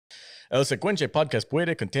El siguiente podcast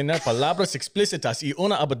puede contener palabras explícitas y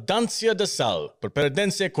una abundancia de sal.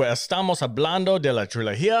 Prepárense que estamos hablando de la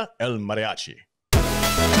trilogía El Mariachi.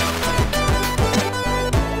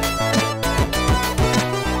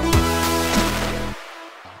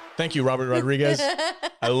 Thank you, Robert Rodriguez.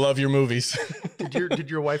 I love your movies. Did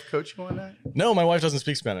your wife coach you on that? No, my wife doesn't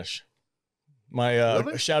speak Spanish. My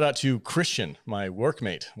Really? shout out to Christian, my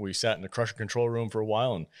workmate. We sat in the crusher control room for a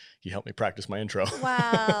while, and he helped me practice my intro.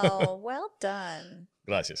 Wow, well done.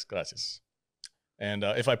 Gracias, gracias. And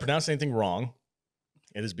if I pronounce anything wrong,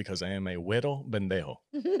 it is because I am a güero bendejo.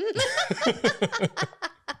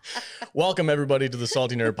 Welcome, everybody, to the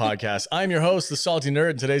Salty Nerd Podcast. I'm your host, the Salty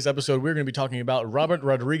Nerd. In today's episode, we're going to be talking about Robert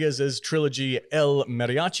Rodriguez's trilogy El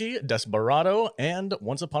Mariachi, Desperado, and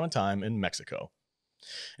Once Upon a Time in Mexico.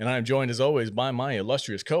 And I am joined, as always, by my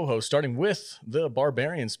illustrious co-host, starting with the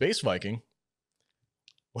barbarian space Viking.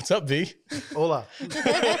 What's up, V? Hola.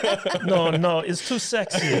 No, it's too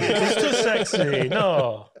sexy. It's too sexy.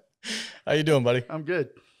 No. How you doing, buddy? I'm good.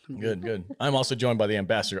 Good. I'm also joined by the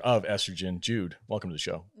ambassador of estrogen, Jude. Welcome to the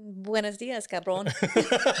show. Buenos dias, cabrón.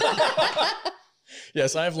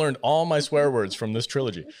 Yes, I have learned all my swear words from this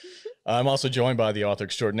trilogy. I'm also joined by the author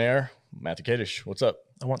extraordinaire, Matthew Kadish. What's up?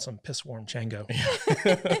 I want some piss-warm Chango.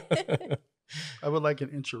 I would like an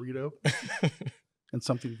enchilada and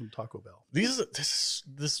something from Taco Bell.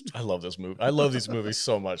 I love this movie. I love these movies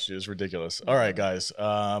so much. It's ridiculous. All right, guys.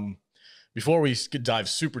 Before we dive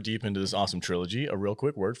super deep into this awesome trilogy, a real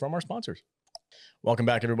quick word from our sponsors. Welcome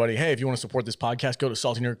back, everybody. Hey, if you want to support this podcast, go to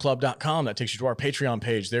saltynerdclub.com. That takes you to our Patreon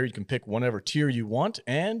page. There you can pick whatever tier you want,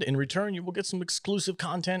 and in return, you will get some exclusive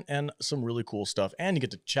content and some really cool stuff, and you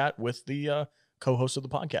get to chat with the co-host of the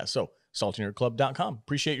podcast. So, saltynerdclub.com.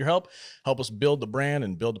 Appreciate your help. Help us build the brand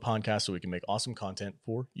and build the podcast so we can make awesome content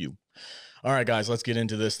for you. All right, guys, let's get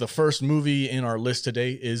into this. The first movie in our list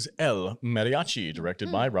today is El Mariachi,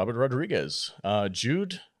 directed by Robert Rodriguez.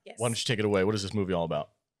 Jude, Yes. why don't you take it away? What is this movie all about?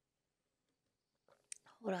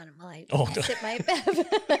 Hold on while I Oh. sip my bev.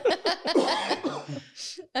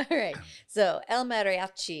 All right. So, El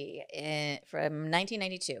Mariachi from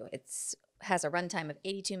 1992. It has a runtime of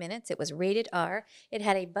 82 minutes. It was rated R. It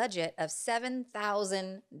had a budget of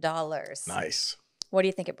 $7,000. Nice. What do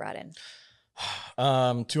you think it brought in?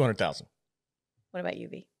 200,000. What about you,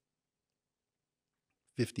 V?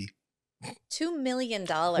 50. $2 million.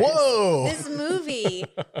 Whoa! This movie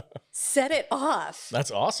set it off.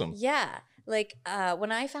 That's awesome. Yeah. Like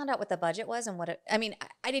when I found out what the budget was and I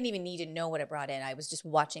didn't even need to know what it brought in. I was just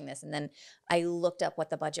watching this and then I looked up what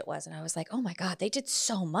the budget was and I was like, oh my God, they did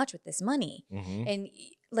so much with this money. Mm-hmm. And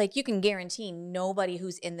like you can guarantee nobody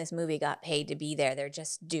who's in this movie got paid to be there. They're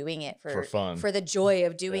just doing it For fun. for the joy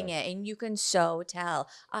of doing it. And you can so tell.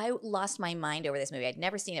 I lost my mind over this movie. I'd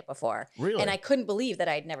never seen it before. Really? And I couldn't believe that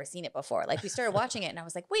I'd never seen it before. Like we started watching it and I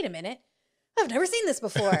was like, wait a minute. I've never seen this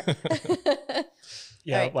before.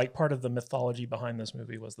 Yeah, Right. like part of the mythology behind this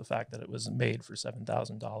movie was the fact that it was made for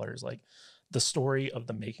 $7,000. Like the story of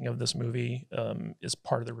the making of this movie is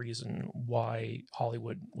part of the reason why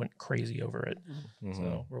Hollywood went crazy over it. Mhm.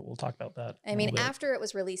 So we'll talk about that. I a mean, little bit. after it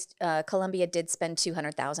was released, Columbia did spend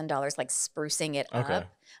 $200,000 like sprucing it Okay. up.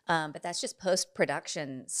 But that's just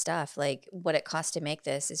post-production stuff. Like what it cost to make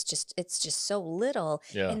this is it's just so little.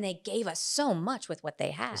 Yeah. And they gave us so much with what they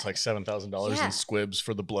had. It's like $7,000 Yeah. in squibs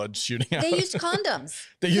for the blood shooting out. They used condoms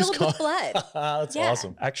They used filled with blood. That's Yeah.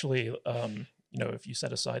 awesome. Actually, if you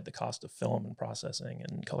set aside the cost of film and processing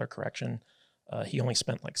and color correction, he only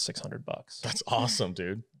spent like $600. That's awesome,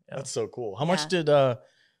 dude. Yeah. That's so cool. How Yeah.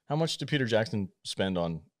 much did Peter Jackson spend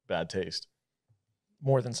on Bad Taste?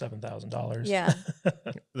 More than $7,000. Yeah.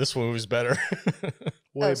 This one was better.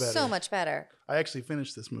 Way better. So much better. I actually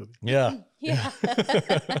finished this movie. Yeah. Yeah.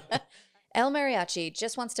 El Mariachi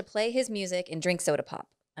just wants to play his music and drink soda pop.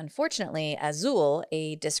 Unfortunately, Azul,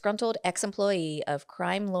 a disgruntled ex-employee of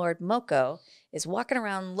crime lord Moco, is walking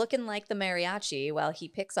around looking like the mariachi while he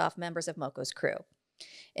picks off members of Moco's crew.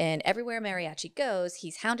 And everywhere Mariachi goes,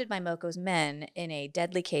 he's hounded by Moco's men in a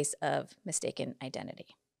deadly case of mistaken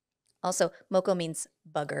identity. Also, Moco means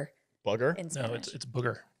bugger Bugger? in No, Spanish. it's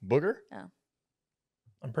booger. Booger?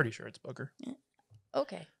 I'm pretty sure it's booger.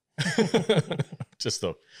 Okay. Just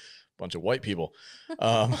a bunch of white people.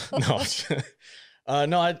 No.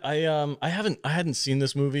 I hadn't seen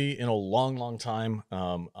this movie in a long time.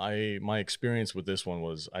 My experience with this one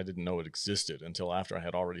was I didn't know it existed until after I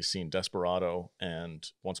had already seen Desperado and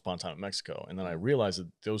Once Upon a Time in Mexico, and then I realized that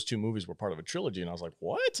those two movies were part of a trilogy, and I was like,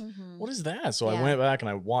 "What? Mhm. What is that?" So I Yeah. went back and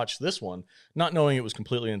I watched this one, not knowing it was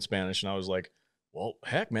completely in Spanish, and I was like, "Well,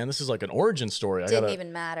 heck, man, this is like an origin story." Didn't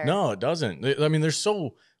even matter. No, it doesn't. I mean, there's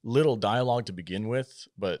so little dialogue to begin with,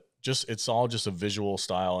 but it's all just a visual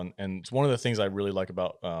style. And it's one of the things I really like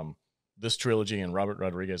about this trilogy and Robert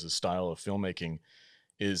Rodriguez's style of filmmaking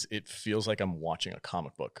is it feels like I'm watching a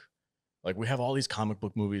comic book. Like we have all these comic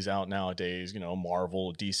book movies out nowadays, you know,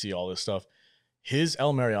 Marvel, DC, all this stuff. His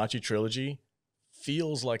El Mariachi trilogy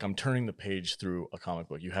feels like I'm turning the page through a comic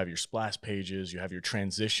book. You have your splash pages, you have your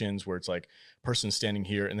transitions where it's like person standing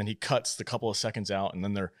here and then he cuts the couple of seconds out and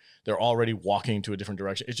then they're already walking to a different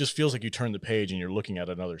direction. It just feels like you turn the page and you're looking at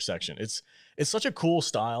another section. It's such a cool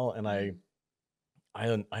style, and I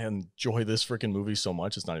enjoy this freaking movie so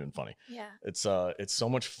much. It's not even funny. Yeah. It's so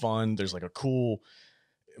much fun. There's like a cool,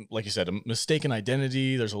 like you said, a mistaken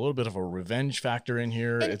identity. There's a little bit of a revenge factor in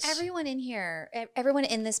here. And everyone in here, everyone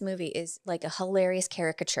in this movie is like a hilarious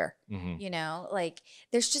caricature. Mhm. You know, like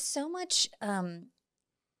there's just so much,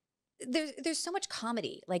 there's so much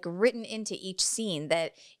comedy like written into each scene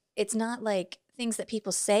that it's not like things that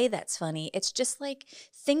people say that's funny. It's just like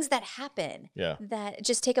things that happen Yeah. that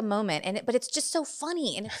just take a moment, but it's just so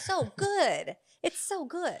funny and it's so good. It's so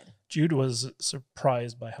good. Jude was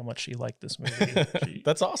surprised by how much she liked this movie.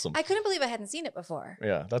 That's awesome. I couldn't believe I hadn't seen it before.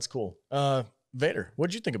 Yeah, that's cool. Vader, what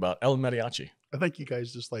did you think about El Mariachi? I think you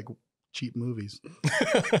guys just like cheap movies.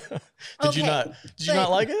 Did you not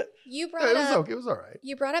like it? You Yeah, brought it was up okay. It was all right.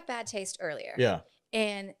 you brought up Bad Taste earlier. Yeah.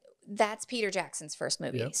 And that's Peter Jackson's first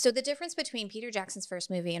movie. Yep. So the difference between Peter Jackson's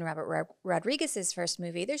first movie and Robert Rodriguez's first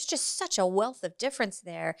movie, there's just such a wealth of difference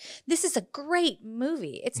there. This is a great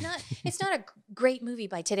movie. It's not a great movie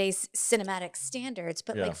by today's cinematic standards,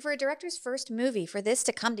 but Yeah. like for a director's first movie, for this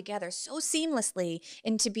to come together so seamlessly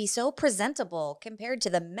and to be so presentable compared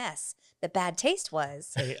to the mess that Bad Taste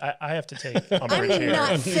was. Hey, I have to take umbrage I'm here.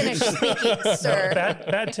 not finished speaking, sir.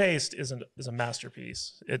 Bad Taste is a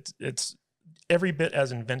masterpiece. It's every bit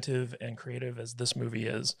as inventive and creative as this movie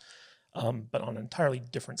is, but on an entirely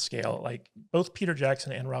different scale. Like both Peter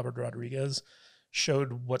Jackson and Robert Rodriguez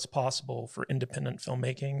showed what's possible for independent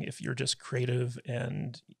filmmaking if you're just creative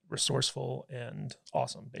and resourceful and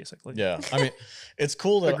awesome, basically. Yeah. I mean, it's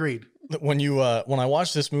cool that Agreed. when I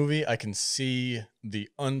watch this movie, I can see the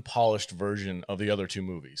unpolished version of the other two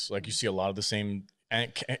movies. Like you see a lot of the same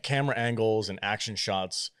camera angles and action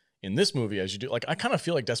shots in this movie as you do. Like I kind of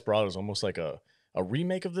feel like Desperado is almost like a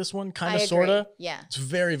remake of this one, kind I of, agree. sort of. Yeah. It's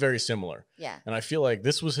very, very similar. Yeah. And I feel like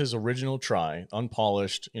this was his original try,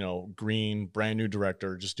 unpolished, you know, green, brand new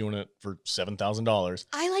director, just doing it for $7,000.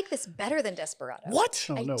 I like this better than Desperado. What?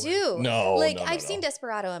 Oh, I no way. do. No, Like no, no, I've no. seen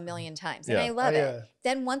Desperado a million times and Yeah. I love Oh, it. yeah.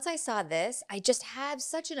 Then once I saw this, I just have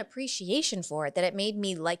such an appreciation for it that it made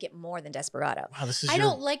me like it more than Desperado. Wow, this is I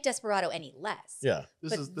don't like Desperado any less. Yeah.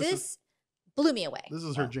 But this blew me away. This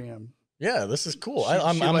is her jam. Yeah, this is cool. She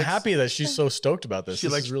I'm likes- happy that she's so stoked about this. She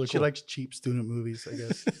This likes is really She cool. likes cheap student movies, I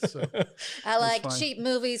guess. So I like fine. cheap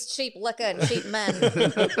movies, cheap liquor, and cheap men.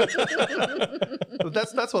 but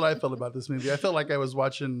that's what I felt about this movie. I felt like I was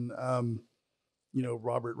watching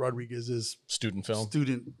Robert Rodriguez's Student film.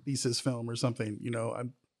 student thesis film or something. You know,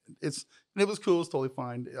 it was cool. It's totally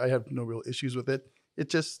fine. I have no real issues with it. It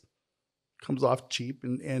just comes off cheap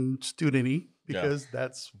and studenty because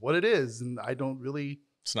that's what it is. And I don't really.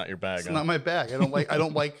 It's not your bag. It's huh? not my bag. I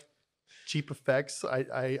don't like cheap effects.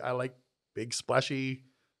 I like big splashy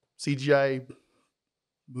CGI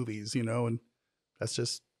movies, you know, and that's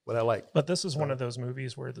just what I like. But this is one of those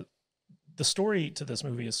movies where the story to this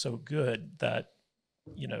movie is so good that,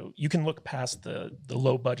 you know, you can look past the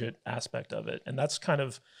low budget aspect of it. And that's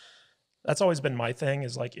always been my thing,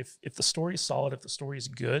 is like, if the story's solid, if the story's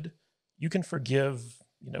good, you can forgive,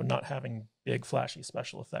 you know, not having big flashy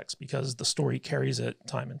special effects because the story carries it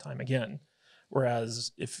time and time again.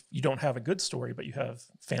 Whereas if you don't have a good story, but you have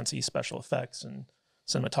fancy special effects and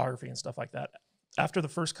cinematography and stuff like that, after the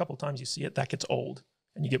first couple times you see it, that gets old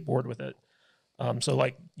and you get bored with it. So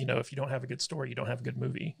like, you know, if you don't have a good story, you don't have a good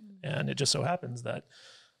movie. And it just so happens that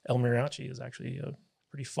El Mariachi is actually a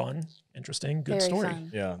pretty fun, interesting, good Very story.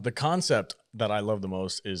 fun. Yeah. The concept that I love the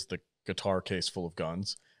most is the guitar case full of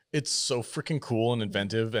guns. It's so freaking cool and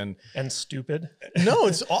inventive and stupid. no,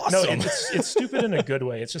 it's awesome. No, it's stupid in a good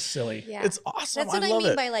way. It's just silly. Yeah. It's awesome. That's what I love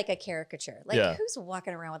mean it. by like a caricature. Like Yeah. who's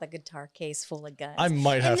walking around with a guitar case full of guns? I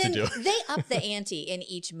might have to and do then it. they up the ante in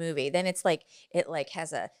each movie. Then it's like it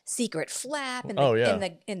has a secret flap and Oh, yeah.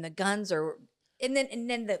 and the guns are and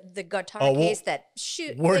then the guitar Oh, case that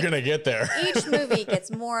shoot. We're like, gonna get there. each movie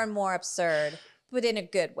gets more and more absurd, but in a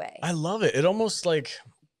good way. I love it. It almost like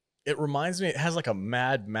it reminds me, it has like a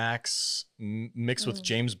Mad Max mixed with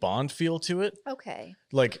James Bond feel to it. Okay.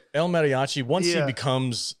 Like El Mariachi, once he Yeah.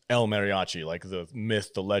 becomes El Mariachi, like the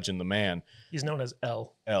myth, the legend, the man. He's known as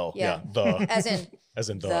L. El, Yeah. the. As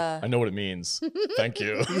in the. I know what it means. Thank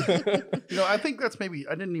you. You know, I think that's maybe,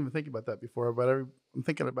 I didn't even think about that before, but I'm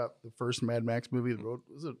thinking about the first Mad Max movie,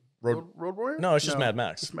 Road Warrior? No, it's just Mad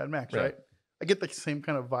Max. It's Mad Max, Yeah. right? I get the same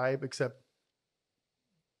kind of vibe, except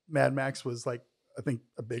Mad Max was like, I think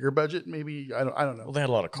a bigger budget, maybe. I don't know. Well, they had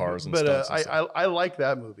a lot of cars and but stuff. and stuff. I like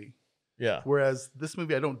that movie. Yeah. Whereas this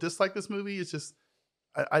movie, I don't dislike this movie. It's just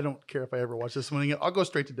I don't care if I ever watch this one again. I'll go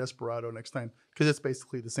straight to Desperado next time because it's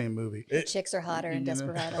basically the same movie. Chicks are hotter in You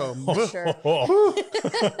know? Desperado. Oh, For sure.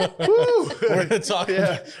 We're gonna talk.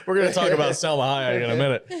 Yeah. We're gonna talk about Selma Hayek in a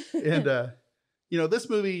minute. And you know, this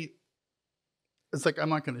movie, it's like I'm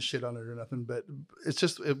not going to shit on it or nothing, but it's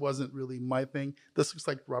just it wasn't really my thing. This looks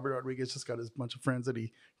like Robert Rodriguez just got his bunch of friends that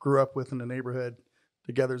he grew up with in the neighborhood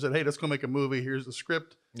together. Said, "Hey, let's go make a movie. Here's the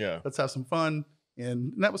script. Yeah. Let's have some fun."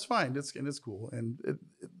 And that was fine. It's cool, and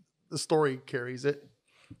the story carries it.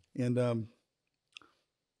 And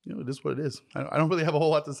you know, it is what it is. I don't really have a whole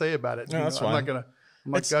lot to say about it. No, You that's know, fine.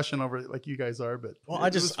 I'm not gushing over it like you guys are, but Well,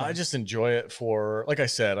 it was I fine. just enjoy it for, like I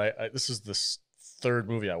said, I this is the third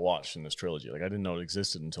movie I watched in this trilogy. Like I didn't know it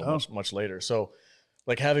existed until much later. So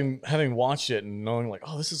like having watched it and knowing like,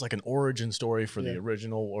 oh, this is like an origin story for the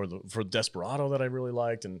original or for Desperado that I really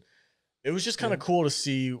liked. And it was just kind of cool to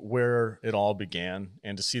see where it all began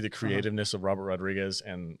and to see the creativeness of Robert Rodriguez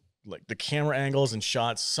and like the camera angles and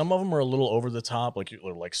shots. Some of them are a little over the top, like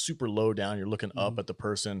you're like super low down. You're looking up at the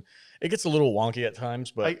person. It gets a little wonky at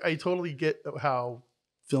times, but I totally get how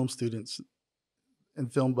film students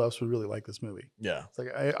and film buffs would really like this movie. yeah. It's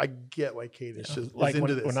like I get why Kate is just Like is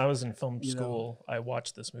into when this. I was in film you know? school, I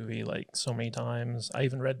watched this movie like so many times. I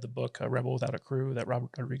even read the book Rebel Without a Crew that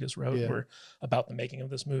Robert Rodriguez wrote where, about the making of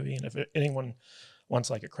this movie. And if anyone wants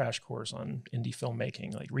like a crash course on indie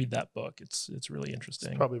filmmaking, like read that book. It's really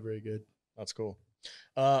interesting. It's probably very good. That's cool.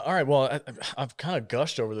 All right. Well, I've kind of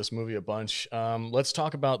gushed over this movie a bunch. Let's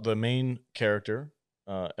talk about the main character,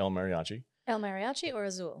 El Mariachi. El Mariachi or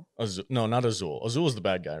Azul? No, not Azul. Azul is the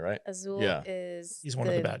bad guy, right? Azul Yeah. is He's one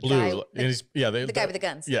of the bad guys. guy- Blue. And he's, yeah, the guy with the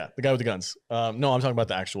guns. Yeah, the guy with the guns. No, I'm talking about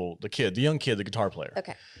the kid, the young kid, the guitar player.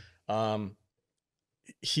 Okay.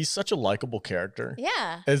 He's such a likable character.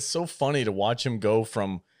 Yeah. It's so funny to watch him go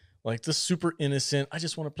from like this super innocent, I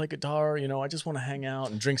just want to play guitar, you know, I just want to hang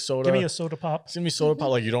out and drink soda. Give me a soda pop. Give me soda pop.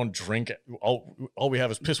 Like you don't drink. All we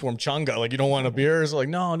have is piss warm Chango. Like you don't want a beer. It's like,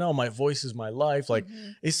 no, my voice is my life. Like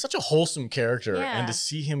he's such a wholesome character. Yeah. And to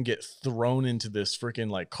see him get thrown into this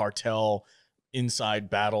freaking like cartel inside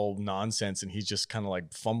battle nonsense. And he's just kind of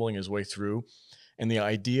like fumbling his way through. And the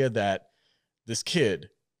idea that this kid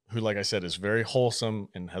who, like I said, is very wholesome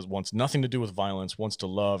and wants nothing to do with violence, wants to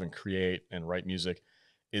love and create and write music,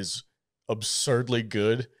 is absurdly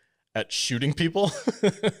good at shooting people.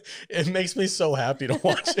 It makes me so happy to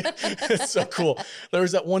watch it. It's so cool. There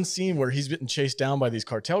was that one scene where he's getting chased down by these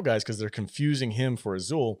cartel guys because they're confusing him for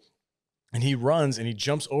Azul. And he runs and he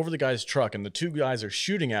jumps over the guy's truck and the two guys are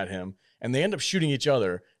shooting at him and they end up shooting each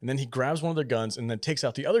other. And then he grabs one of their guns and then takes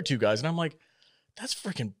out the other two guys. And I'm like, that's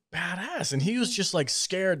freaking badass. And he was just like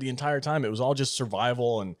scared the entire time. It was all just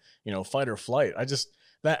survival and, you know, fight or flight.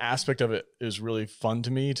 That aspect of it is really fun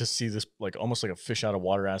to me, to see this like almost like a fish out of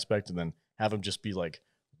water aspect and then have him just be like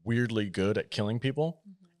weirdly good at killing people.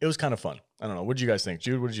 It was kind of fun. I don't know. What did you guys think?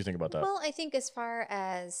 Jude, what did you think about that? Well, I think as far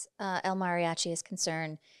as El Mariachi is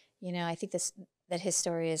concerned, you know, I think that his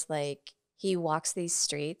story is like he walks these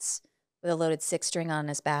streets with a loaded 6-string on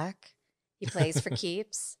his back. He plays for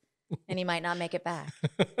keeps. And he might not make it back.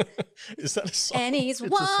 Is that a song? And he's It's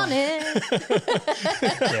a song. wanted.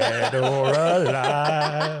 Dead or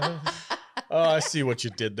alive. Oh, I see what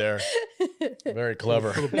you did there. Very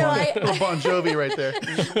clever. No, Little Bon Jovi right there.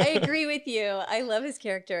 I agree with you. I love his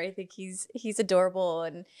character. I think he's adorable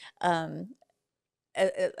and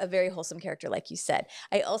a very wholesome character, like you said.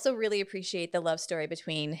 I also really appreciate the love story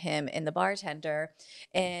between him and the bartender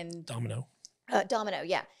and Domino. Domino.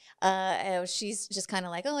 Yeah. She's just kind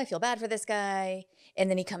of like, oh, I feel bad for this guy. And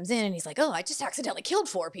then he comes in and he's like, oh, I just accidentally killed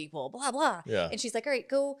 4 people, blah, blah. Yeah. And she's like, all right,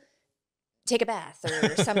 go take a bath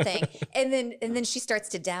or something. and then she starts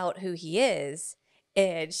to doubt who he is.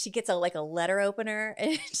 And she gets a letter opener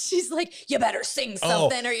and she's like, you better sing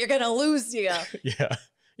something or you're going to lose you. Yeah.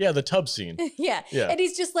 Yeah, the tub scene. Yeah. Yeah. And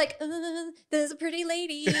he's just like, there's a pretty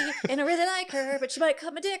lady and I really like her, but she might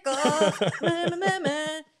cut my dick off.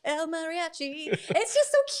 El Mariachi. It's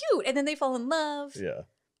just so cute. And then they fall in love. Yeah.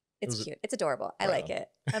 It's Was it- cute. It's adorable. I Wow. like it.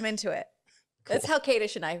 I'm into it. That's how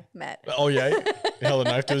Kadish and I met. Oh yeah, he held a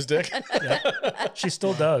knife to his dick. Yeah. She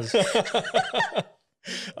still does.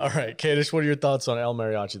 All right, Kadish, what are your thoughts on El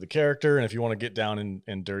Mariachi, the character? And if you want to get down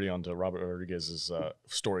and dirty onto Robert Rodriguez's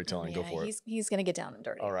storytelling, go for it. He's going to get down and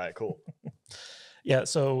dirty. All right, cool. Yeah,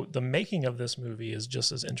 so the making of this movie is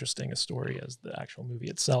just as interesting a story as the actual movie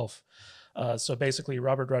itself. So basically,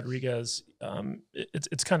 Robert Rodriguez,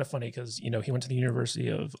 it's kind of funny because, you know, he went to the University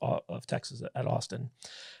of Texas at Austin,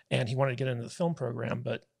 and he wanted to get into the film program,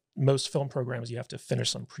 but most film programs, you have to finish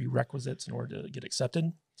some prerequisites in order to get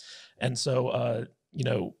accepted. And so, you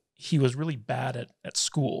know, he was really bad at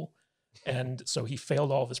school. And so he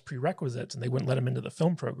failed all of his prerequisites and they wouldn't let him into the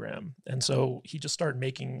film program. And so he just started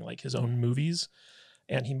making like his own movies.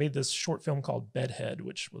 And he made this short film called Bedhead,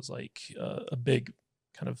 which was like a big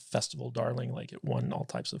kind of festival darling. Like it won all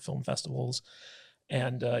types of film festivals.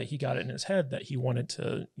 And he got it in his head that he wanted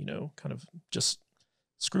to, you know, kind of just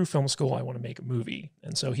screw film school. I want to make a movie.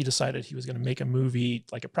 And so he decided he was going to make a movie,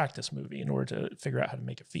 like a practice movie, in order to figure out how to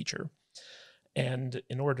make a feature. And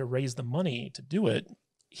in order to raise the money to do it,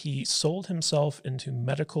 he sold himself into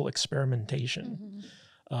medical experimentation.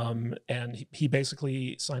 And he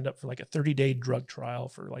basically signed up for like a 30-day drug trial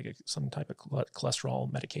for like some type of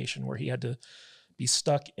cholesterol medication where he had to be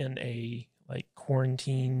stuck in a like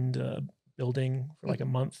quarantined building for like a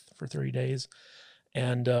month for 30 days.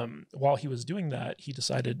 And while he was doing that, he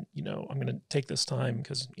decided, you know, I'm going to take this time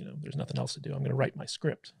because, you know, there's nothing else to do. I'm going to write my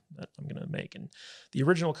script that I'm going to make. And the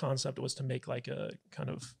original concept was to make like a kind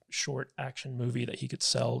of short action movie that he could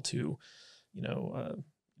sell to, you know,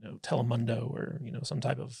 Telemundo or, you know, some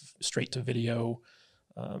type of straight to video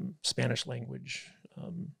Spanish language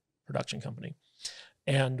production company.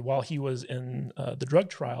 And while he was in the drug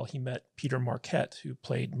trial, he met Peter Marquette, who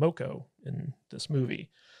played Moko in this movie.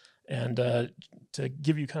 And to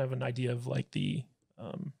give you kind of an idea of like the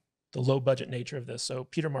low budget nature of this. So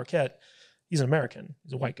Peter Marquette, he's an American,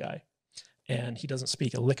 he's a white guy, and he doesn't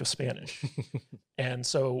speak a lick of Spanish. And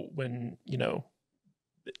so when, you know,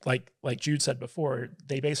 like Jude said before,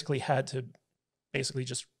 they basically had to basically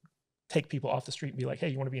just take people off the street and be like, hey,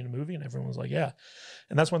 you want to be in a movie? And everyone was like, yeah.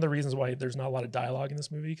 And that's one of the reasons why there's not a lot of dialogue in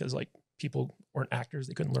this movie, because like people weren't actors.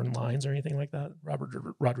 They couldn't learn lines or anything like that. Robert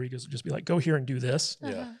Rodriguez would just be like, go here and do this.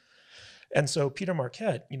 Yeah. And so Peter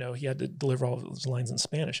Marquette, you know, he had to deliver all of his lines in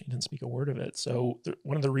Spanish. He didn't speak a word of it. So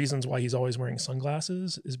one of the reasons why he's always wearing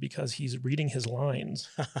sunglasses is because he's reading his lines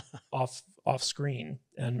off screen,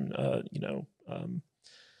 and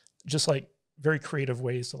just like very creative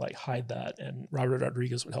ways to like hide that. And Robert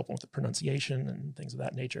Rodriguez would help him with the pronunciation and things of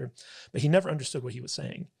that nature, but he never understood what he was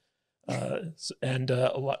saying. The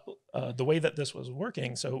way that this was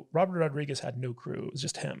working, so Robert Rodriguez had no crew. It was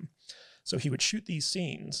just him. So he would shoot these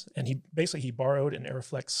scenes, and he borrowed an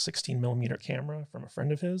Aeroflex 16mm camera from a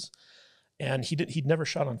friend of his, and he'd never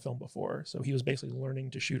shot on film before. So he was basically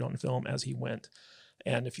learning to shoot on film as he went.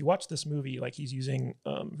 And if you watch this movie, like he's using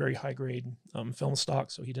very high grade film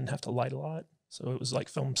stock, so he didn't have to light a lot. So it was like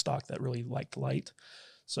film stock that really liked light.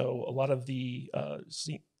 So a lot of the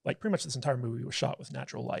like pretty much this entire movie was shot with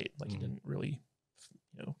natural light. Like he didn't really,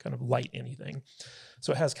 you know, kind of light anything.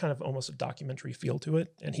 So it has kind of almost a documentary feel to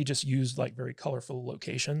it. And he just used like very colorful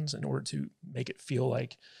locations in order to make it feel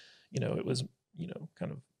like, you know, it was, you know,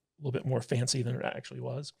 kind of a little bit more fancy than it actually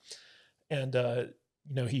was. And,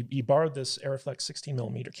 you know, he borrowed this Aeroflex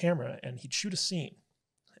 16mm camera and he'd shoot a scene.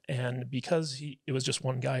 And because it was just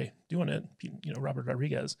one guy doing it, you know, Robert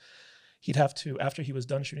Rodriguez, he'd have to, after he was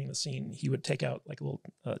done shooting the scene, he would take out like a little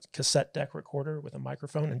cassette deck recorder with a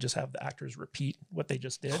microphone and just have the actors repeat what they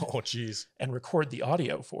just did. Oh, geez. And record the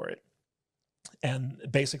audio for it. And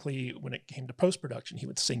basically, when it came to post-production, he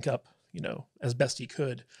would sync up, you know, as best he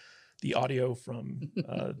could, the audio from, you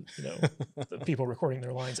know, the people recording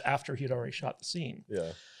their lines after he'd already shot the scene.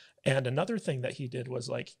 Yeah. And another thing that he did was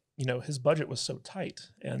like, you know, his budget was so tight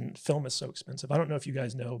and film is so expensive. I don't know if you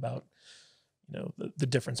guys know about, you know, the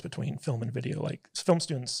difference between film and video. Like film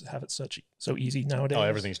students have it so easy nowadays. Oh,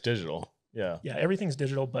 everything's digital. Yeah. Yeah, everything's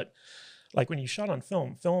digital. But like when you shot on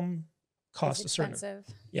film costs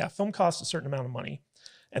film costs a certain amount of money,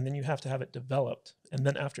 and then you have to have it developed. And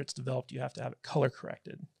then after it's developed, you have to have it color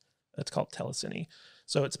corrected. That's called telecine.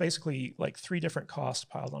 So it's basically like 3 different costs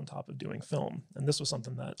piled on top of doing film. And this was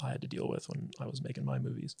something that I had to deal with when I was making my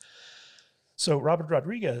movies. So Robert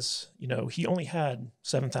Rodriguez, you know, he only had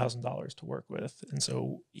 $7,000 to work with. And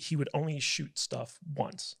so he would only shoot stuff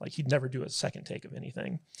once. Like he'd never do a second take of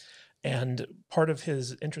anything. And part of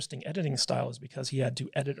his interesting editing style is because he had to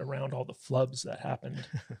edit around all the flubs that happened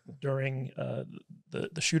during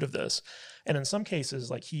the shoot of this. And in some cases,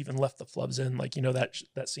 like he even left the flubs in, like, you know,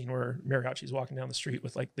 that scene where Mariachi's walking down the street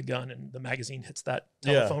with like the gun and the magazine hits that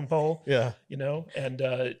telephone pole, you know, and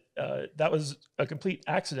that was a complete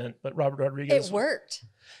accident, but Robert Rodriguez. It worked.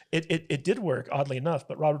 It did work, oddly enough,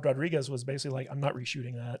 but Robert Rodriguez was basically like, I'm not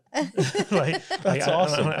reshooting that. That's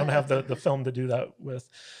awesome. I don't have the film to do that with.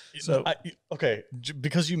 So okay,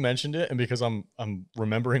 because you mentioned it and because I'm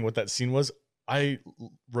remembering what that scene was, I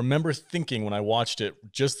remember thinking when I watched it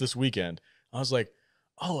just this weekend, I was like,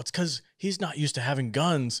 oh, it's because he's not used to having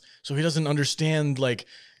guns, so he doesn't understand, like,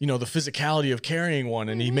 you know, the physicality of carrying one,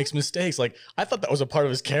 and he makes mistakes. Like, I thought that was a part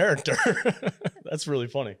of his character. That's really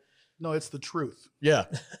funny. No, it's the truth. Yeah.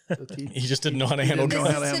 He just didn't know how to handle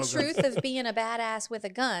guns. It's the truth of being a badass with a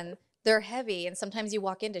gun. They're heavy, and sometimes you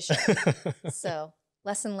walk into shit. So,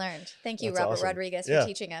 lesson learned. Thank you, That's Robert awesome. Rodriguez, for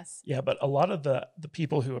teaching us. Yeah, but a lot of the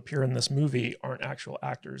people who appear in this movie aren't actual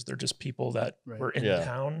actors. They're just people that were in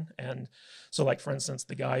town. And so, like, for instance,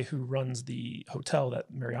 the guy who runs the hotel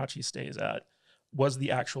that Mariachi stays at was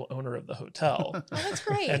the actual owner of the hotel. Oh, that's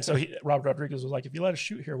great. And so Robert Rodriguez was like, if you let us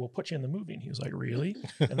shoot here, we'll put you in the movie. And he was like, really?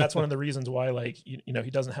 And that's one of the reasons why, like, you know,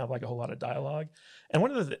 he doesn't have like a whole lot of dialogue. And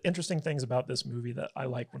one of the interesting things about this movie that I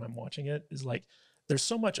like when I'm watching it is, like, there's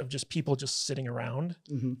so much of just people just sitting around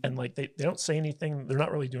and like they don't say anything. They're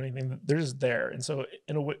not really doing anything. They're just there. And so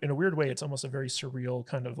in a weird way, it's almost a very surreal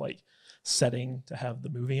kind of like setting to have the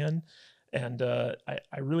movie in. And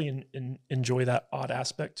I really enjoy that odd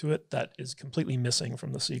aspect to it that is completely missing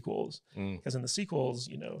from the sequels. Because in the sequels,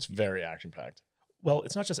 you know, it's very action packed. Well,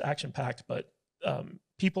 it's not just action packed, but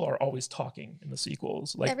people are always talking in the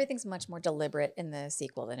sequels. Like, everything's much more deliberate in the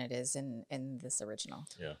sequel than it is in this original.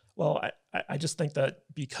 Yeah. Well, I just think that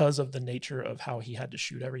because of the nature of how he had to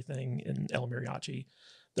shoot everything in El Mariachi,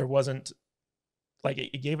 there wasn't, like,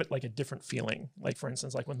 it gave it like a different feeling. Like, for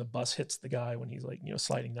instance, like when the bus hits the guy when he's like, you know,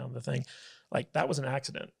 sliding down the thing, like that was an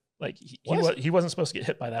accident. Like he wasn't supposed to get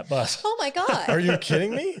hit by that bus. Oh my God. Are you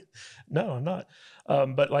kidding me? No, I'm not.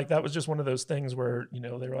 But like that was just one of those things where, you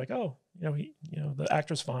know, they were like, oh, you know, the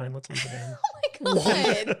actor's fine. Let's leave it in. Oh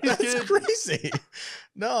my God. That's crazy.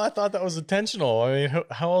 No, I thought that was intentional. I mean,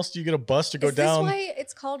 how else do you get a bus to go down? Is this why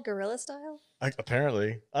it's called guerrilla style?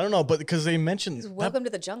 Apparently. I don't know, but because they mentioned welcome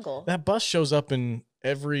to the jungle. That bus shows up in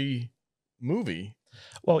every movie.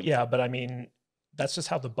 Well, yeah, but I mean, that's just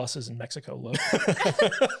how the buses in Mexico look.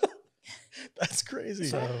 That's crazy.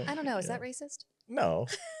 So, I don't know. Is that racist? No.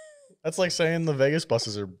 That's like saying the Vegas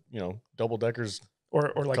buses are, you know, double deckers.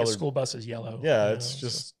 Or like colored. A school bus is yellow. Yeah, it's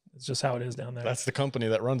just how it is down there. That's the company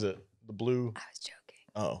that runs it. The blue. I was joking.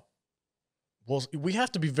 Oh. Well, we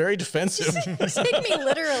have to be very defensive. Take me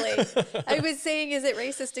literally. I was saying, is it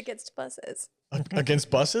racist against buses? Against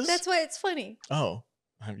buses? That's why it's funny. Oh.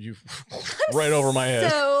 You right over my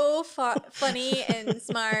head. So funny and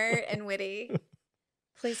smart and witty.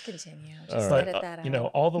 Please continue. Just edit that out. You know,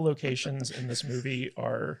 all the locations in this movie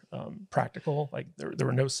are practical. Like there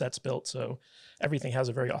were no sets built, so everything has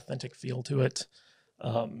a very authentic feel to it.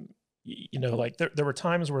 You know, like there were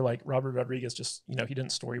times where like Robert Rodriguez just, you know, he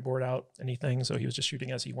didn't storyboard out anything, so he was just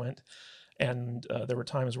shooting as he went. And there were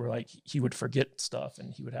times where like he would forget stuff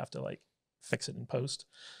and he would have to like fix it in post.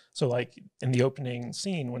 So like in the opening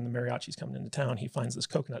scene when the mariachi's coming into town, he finds this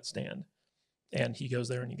coconut stand and he goes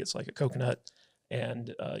there and he gets like a coconut.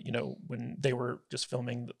 And, you know, when they were just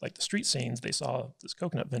filming like the street scenes, they saw this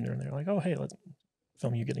coconut vendor and they're like, oh, hey, let's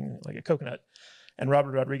film you getting like a coconut. And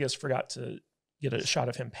Robert Rodriguez forgot to get a shot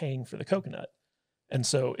of him paying for the coconut. And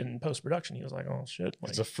so in post-production, he was like, oh, shit.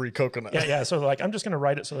 Like, it's a free coconut. Yeah. So like, I'm just going to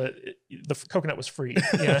write it so that the coconut was free.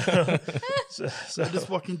 You know? so I just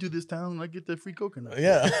walk into this town and I get the free coconut.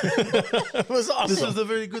 Yeah. It was awesome. This is a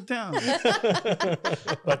very good town.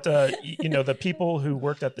 But, you know, the people who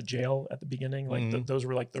worked at the jail at the beginning, like those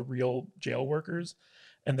were like the real jail workers.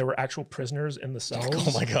 And there were actual prisoners in the cells.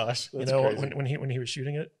 Oh my gosh. You know, when he was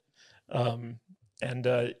shooting it. And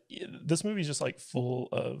this movie is just like full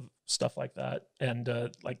of stuff like that. And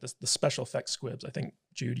like the special effects squibs, I think,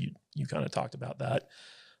 Jude, you kind of talked about that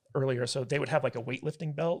earlier. So they would have like a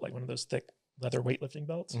weightlifting belt, like one of those thick leather weightlifting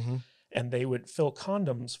belts. And they would fill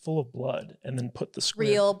condoms full of blood and then put the squib.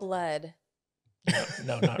 Real blood.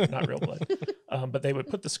 No, not real blood. But they would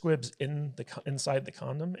put the squibs inside the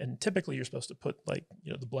condom. And typically you're supposed to put like,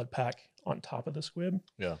 you know, the blood pack on top of the squib.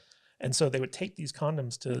 Yeah. And so they would take these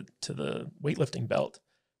condoms to the weightlifting belt.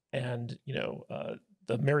 And, you know,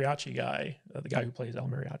 the mariachi guy, the guy who plays El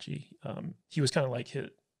Mariachi, he was kind of like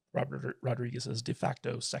Robert Rodriguez's de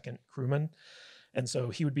facto second crewman. And so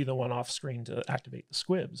he would be the one off screen to activate the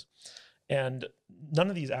squibs. And none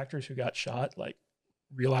of these actors who got shot like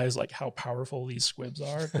realize like how powerful these squibs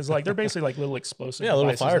are, because like they're basically like little explosive little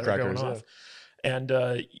devices that are firecrackers going off. And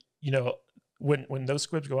you know, when those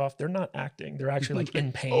squibs go off, they're not acting, they're actually like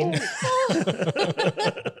in pain.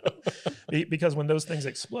 Because when those things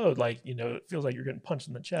explode, like, you know, it feels like you're getting punched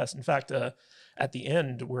in the chest. In fact, at the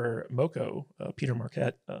end where Moko, Peter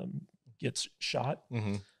Marquette, gets shot,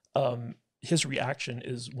 his reaction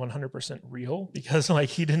is 100% real, because like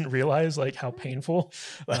he didn't realize like how painful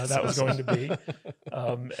that was going to be.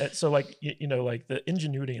 And so like, you know, like the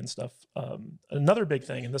ingenuity and stuff. Another big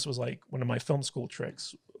thing, and this was like one of my film school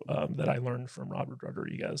tricks that I learned from Robert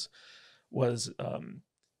Rodriguez, was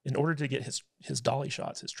in order to get his dolly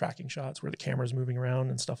shots, his tracking shots where the camera's moving around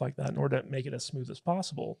and stuff like that, in order to make it as smooth as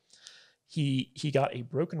possible, he got a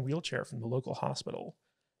broken wheelchair from the local hospital.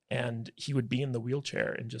 And he would be in the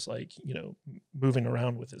wheelchair and just like, you know, moving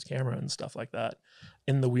around with his camera and stuff like that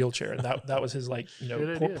in the wheelchair. And that was his like, you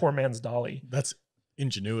know, poor man's dolly. That's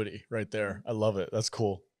ingenuity right there. I love it. That's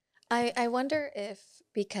cool. I wonder if,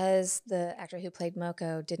 because the actor who played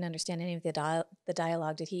Moko didn't understand any of the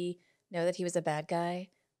dialogue, did he know that he was a bad guy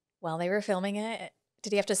while they were filming it?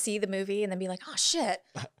 Did he have to see the movie and then be like, oh shit,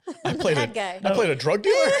 I'm the bad guy? I played a drug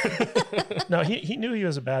dealer? No, he knew he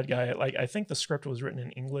was a bad guy. Like, I think the script was written in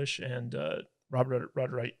English, and Robert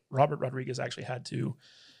Rodriguez actually had to,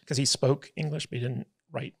 because he spoke English, but he didn't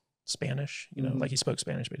write Spanish. You know, like he spoke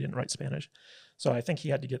Spanish, but he didn't write Spanish. So I think he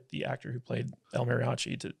had to get the actor who played El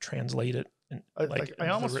Mariachi to translate it in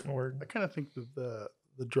the written word. I kind of think that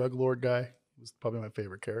the drug lord guy was probably my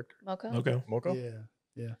favorite character. Moko?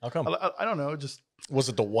 Yeah. How come? I don't know. Just was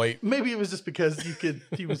it the white? Maybe it was just because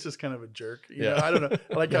he was just kind of a jerk. You know, I don't know.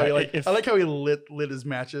 I like how he lit his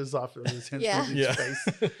matches off of his henchman's face.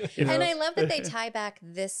 You know? And I love that they tie back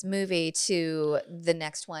this movie to the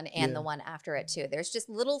next one and the one after it too. There's just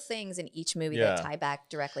little things in each movie that tie back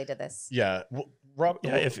directly to this. Yeah. Well,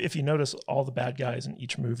 if you notice, all the bad guys in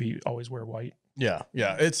each movie always wear white. Yeah.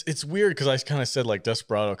 It's weird because I kind of said like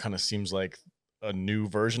Desperado kind of seems like a new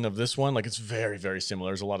version of this one. Like it's very, very similar.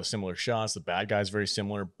 There's a lot of similar shots. The bad guy's very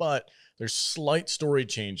similar, but there's slight story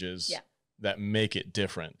changes that make it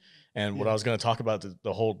different. And what I was going to talk about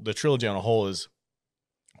the trilogy on a whole is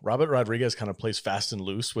Robert Rodriguez kind of plays fast and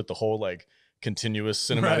loose with the whole like continuous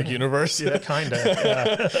cinematic universe. Yeah, kind of.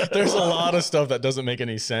 Yeah. There's a lot of stuff that doesn't make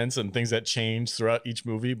any sense and things that change throughout each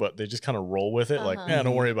movie, but they just kind of roll with it. Like,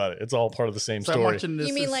 don't worry about it. It's all part of the same story.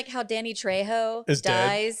 You mean like how Danny Trejo is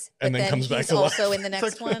dies, and then comes back to also life. in the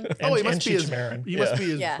next one? He must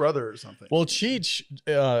be his brother or something. Well, Cheech,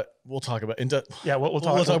 we'll talk about. We'll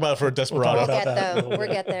talk about it for Desperado.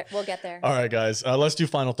 We'll get there. All right, guys. Let's do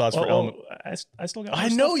final thoughts for Element. I still got. I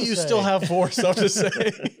know you still have more stuff to say.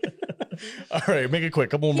 All right, make it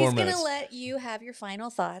quick. Couple more minutes. He's going to let you have your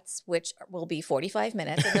final thoughts, which will be 45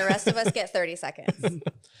 minutes, and the rest of us get 30 seconds.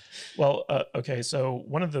 Well, okay. So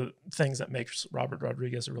one of the things that makes Robert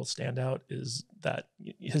Rodriguez a real standout is that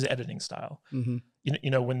his editing style.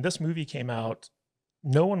 You know, when this movie came out,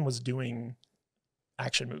 no one was doing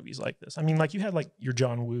action movies like this. I mean, like you had like your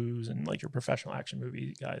John Woos and like your professional action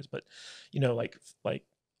movie guys, but you know, like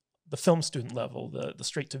the film student level, the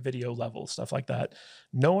straight to video level, stuff like that.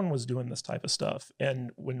 No one was doing this type of stuff.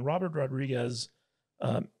 And when Robert Rodriguez,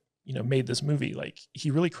 you know, made this movie, like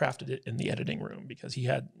he really crafted it in the editing room, because he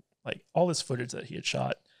had like all this footage that he had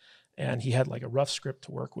shot, and he had like a rough script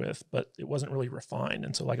to work with, but it wasn't really refined.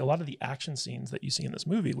 And so like a lot of the action scenes that you see in this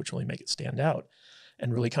movie, which really make it stand out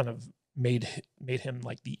and really kind of made him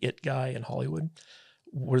like the it guy in Hollywood,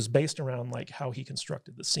 was based around like how he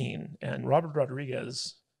constructed the scene. And Robert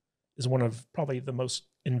Rodriguez is one of probably the most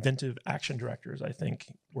inventive action directors, I think,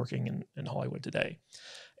 working in Hollywood today.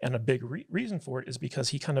 And a big reason for it is because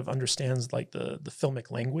he kind of understands like the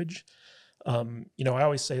filmic language. You know, I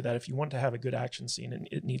always say that if you want to have a good action scene,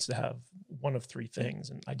 it needs to have one of three things,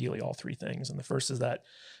 and ideally all three things. And the first is that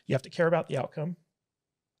you have to care about the outcome.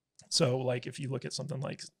 So like if you look at something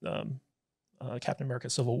like Captain America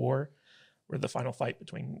Civil War, where the final fight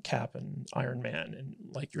between Cap and Iron Man, and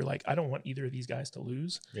like you're like, I don't want either of these guys to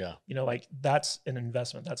lose. Yeah. You know, like that's an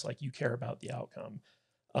investment. That's like you care about the outcome.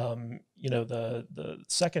 You know, the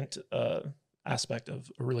second aspect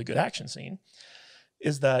of a really good action scene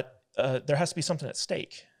is that there has to be something at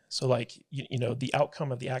stake. So like, you know, the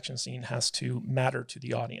outcome of the action scene has to matter to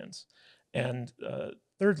the audience. And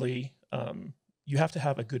thirdly, you have to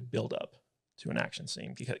have a good buildup to an action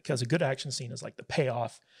scene, because a good action scene is like the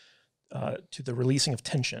payoff to the releasing of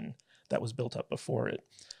tension that was built up before it.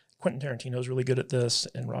 Quentin Tarantino is really good at this,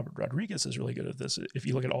 and Robert Rodriguez is really good at this. If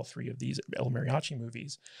you look at all three of these El Mariachi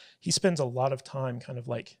movies, he spends a lot of time kind of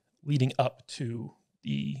like leading up to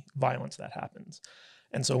the violence that happens.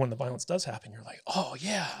 And so when the violence does happen, you're like, oh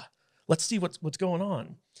yeah, let's see what's going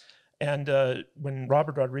on. And when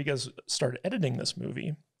Robert Rodriguez started editing this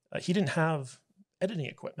movie, he didn't have editing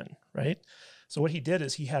equipment, right? So what he did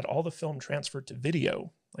is he had all the film transferred to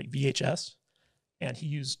video, like VHS, and he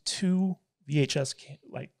used 2 VHS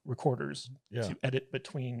like recorders to edit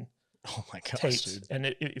between tapes. Dude.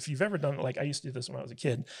 And if you've ever done, like I used to do this when I was a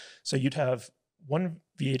kid, so you'd have one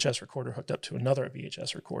VHS recorder hooked up to another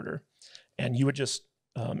VHS recorder, and you would just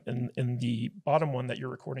in the bottom one that you're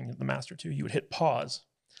recording the master to, you would hit pause.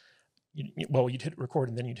 You'd hit record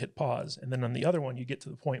and then you'd hit pause, and then on the other one you get to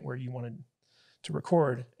the point where you wanted to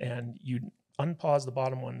record, and you'd unpause the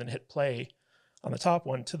bottom one, then hit play on the top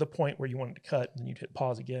one to the point where you wanted to cut, and then you'd hit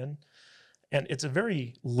pause again. And it's a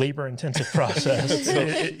very labor-intensive process.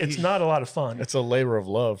 It's not a lot of fun. It's a labor of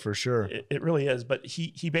love for sure. It really is. But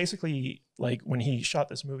he basically, like when he shot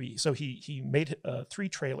this movie, so he made 3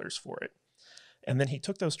 trailers for it, and then he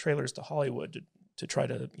took those trailers to Hollywood to try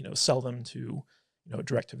to sell them to a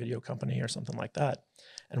direct-to-video company or something like that.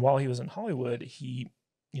 And while he was in Hollywood, he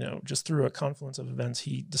just through a confluence of events,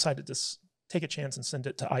 he decided to take a chance and send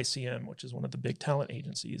it to ICM, which is one of the big talent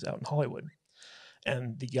agencies out in Hollywood.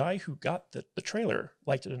 And the guy who got the trailer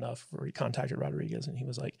liked it enough where he contacted Rodriguez, and he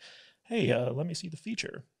was like, hey, let me see the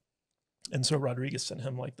feature. And so Rodriguez sent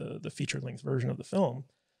him like the feature-length version of the film,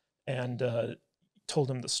 and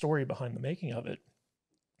told him the story behind the making of it.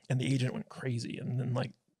 And the agent went crazy. And then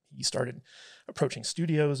like he started approaching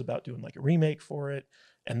studios about doing like a remake for it.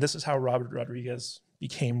 And this is how Robert Rodriguez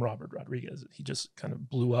became Robert Rodriguez. He just kind of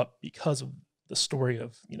blew up because of the story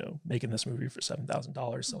of, making this movie for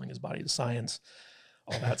 $7,000, selling his body to science,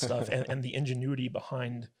 all that stuff, and the ingenuity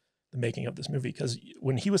behind the making of this movie. Because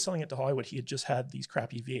when he was selling it to Hollywood, he had just had these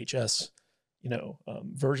crappy VHS,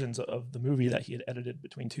 versions of the movie that he had edited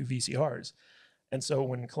between 2 VCRs. And so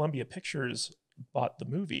when Columbia Pictures bought the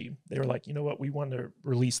movie, they were like, you know what, we want to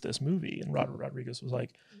release this movie. And Robert Rodriguez was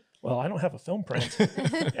like, well, I don't have a film print.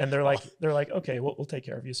 And they're like, okay, we'll take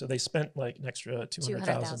care of you. So they spent like an extra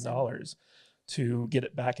 $200,000 to get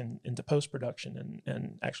it back into post-production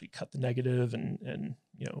and actually cut the negative and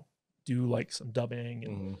do like some dubbing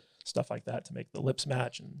and stuff like that to make the lips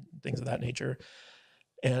match and things of that nature.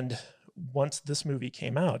 And once this movie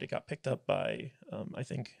came out, it got picked up by, I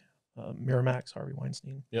think, Miramax, Harvey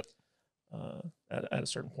Weinstein. Yep. At a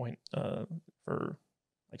certain point for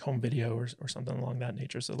like home video or something along that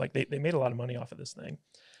nature. So like they made a lot of money off of this thing.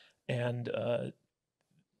 And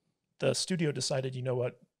the studio decided, you know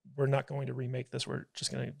what, we're not going to remake this. We're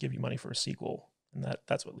just going to give you money for a sequel. And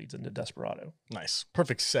that's what leads into Desperado. Nice.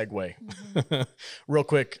 Perfect segue. Real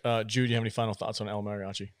quick, Jude, do you have any final thoughts on El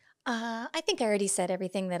Mariachi? I think I already said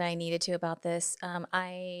everything that I needed to about this.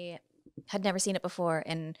 I had never seen it before,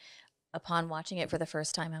 and upon watching it for the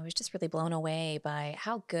first time, I was just really blown away by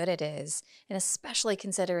how good it is. And especially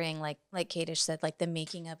considering, like Kadish said, like the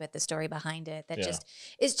making of it, the story behind it, that just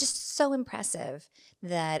is just so impressive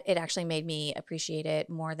that it actually made me appreciate it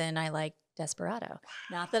more than I like Desperado.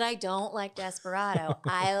 Not that I don't like Desperado.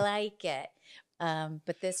 I like it.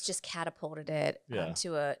 But this just catapulted it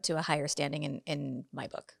to a higher standing in my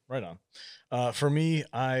book. Right on. For me,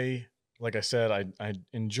 like I said, I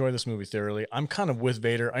enjoy this movie thoroughly. I'm kind of with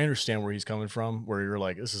Vader. I understand where he's coming from, where you're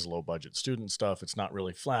like, this is low budget student stuff. It's not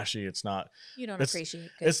really flashy. It's not. You don't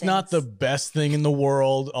appreciate good It's things. not the best thing in the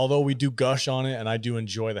world, although we do gush on it, and I do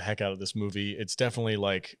enjoy the heck out of this movie. It's definitely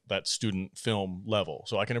like that student film level.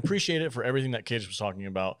 So I can appreciate it for everything that Cage was talking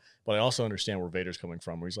about, but I also understand where Vader's coming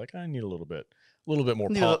from, where he's like, I need a little bit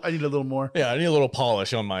more. I need a little more. Yeah, I need a little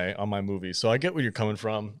polish on my movie. So I get where you're coming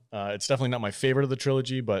from. It's definitely not my favorite of the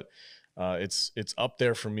trilogy, but it's up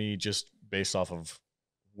there for me just based off of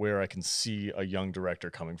where I can see a young director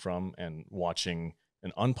coming from and watching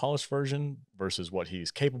an unpolished version versus what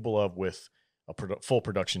he's capable of with a full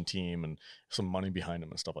production team and some money behind him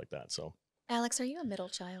and stuff like that. So, Alex, are you a middle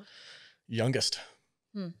child? Youngest.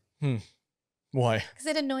 Why? Because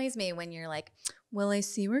it annoys me when you're like, well, I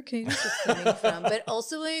see where Kadish is coming from, but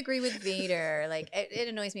also I agree with Vader. Like, it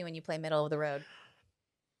annoys me when you play middle of the road.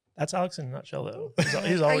 That's Alex in a nutshell, though.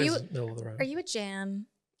 He's always middle of the road. Are you a Jan?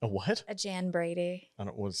 A what? A Jan Brady. I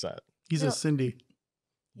don't. What's that? He's a Cindy.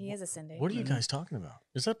 He is a Cindy. What are you guys talking about?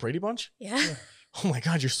 Is that Brady Bunch? Yeah. Oh my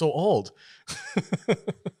God, you're so old.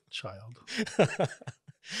 Child.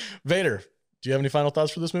 Vader, do you have any final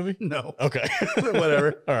thoughts for this movie? No. Okay.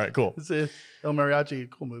 Whatever. All right, cool. It's El Mariachi,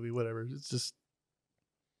 cool movie, whatever. It's just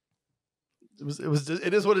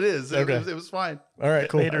It is what it is. Okay. It was fine. All right,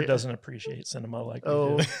 cool. Vader doesn't appreciate cinema like we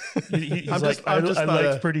Oh. do. He's I'm like, just- I'm just I not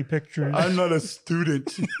like a- pretty pictures. I'm not a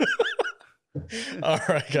student. All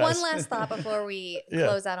right, guys. One last thought before we Yeah.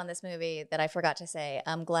 close out on this movie that I forgot to say.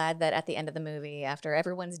 I'm glad that at the end of the movie, after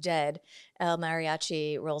everyone's dead, El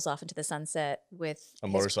Mariachi rolls off into the sunset with A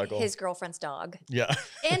motorcycle? his girlfriend's dog. Yeah.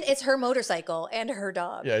 And it's her motorcycle and her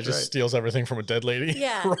dog. Yeah, it just Right. steals everything from a dead lady.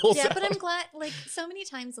 Yeah, rolls yeah, but I'm out. glad. Like so many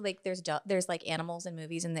times, like there's like animals in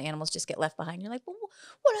movies, and the animals just get left behind. You're like, well,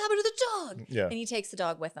 what happened to the dog? Yeah. And he takes the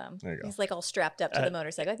dog with him. There you go. He's like all strapped up to the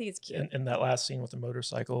motorcycle. I think it's cute. in that last scene with the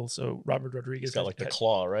motorcycle, so Robert Rodriguez He's got had- like the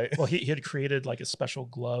claw, right? well, he had created like a special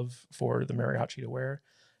glove for the mariachi to wear,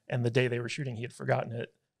 and the day they were shooting, he had forgotten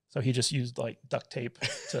it, so he just used like duct tape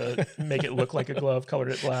to make it look like a glove, colored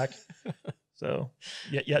it black. So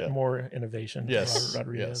yet Yeah. more innovation. from Yes. Robert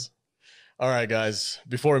Rodriguez. Yes. All right, guys.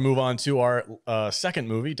 Before we move on to our second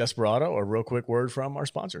movie, Desperado, a real quick word from our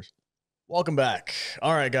sponsors. Welcome back.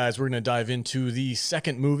 All right, guys, we're going to dive into the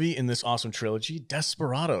second movie in this awesome trilogy,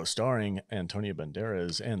 Desperado, starring Antonio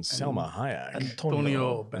Banderas and Selma Hayek.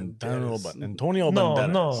 Antonio Antonio Banderas. Antonio No,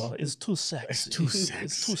 Banderas. no, it's too sexy. It's too sexy.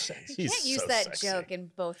 It's too sexy. You He's can't use so that sexy. joke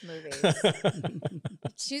in both movies.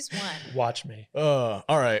 Choose one. Watch me. All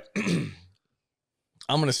right.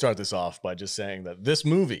 I'm going to start this off by just saying that this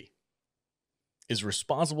movie is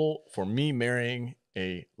responsible for me marrying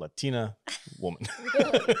a Latina woman.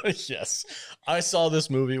 Yes. I saw this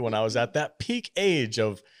movie when I was at that peak age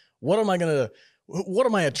of what am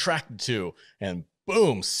I attracted to? And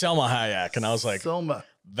boom, Selma Hayek. And I was like, Selma.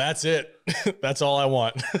 that's it. That's all I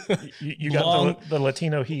want. You got Long- the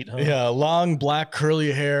Latino heat, huh? Yeah, long black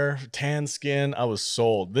curly hair, tan skin. I was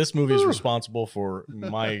sold. This movie is Ooh. responsible for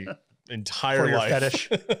my entire For your life. fetish.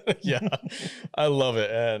 Yeah, I love it.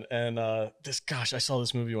 And I saw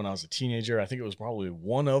this movie when I was a teenager. I think it was probably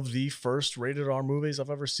one of the first rated R movies I've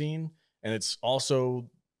ever seen, and it's also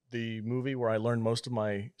the movie where I learned most of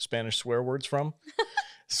my Spanish swear words from.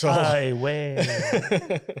 So Ay, wey.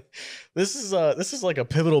 this is like a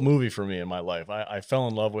pivotal movie for me in my life. I fell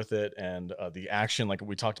in love with it, and the action, like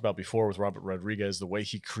we talked about before with Robert Rodriguez, the way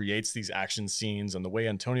he creates these action scenes and the way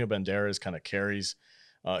Antonio Banderas kind of carries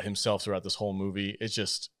himself throughout this whole movie, it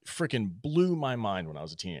just freaking blew my mind when I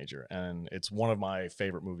was a teenager, and it's one of my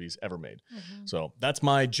favorite movies ever made. So that's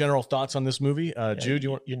my general thoughts on this movie. Jude,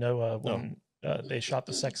 you want? when they shot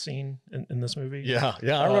the sex scene in this movie? Yeah,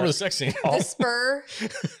 I remember the sex scene. The spur.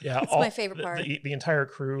 Yeah, That's my favorite part. The entire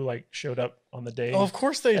crew like showed up on the day. Oh, of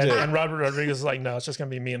course they did. And Robert Rodriguez was like, no, it's just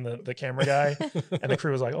gonna be me and the camera guy. And the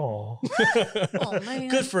crew was like, oh, Oh, man.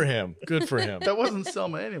 Good for him. Good for him. That wasn't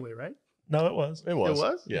Selma anyway, right? no, it was. It was. It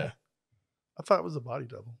was? Yeah. I thought it was a body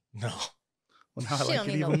double. No. Well, now I She like don't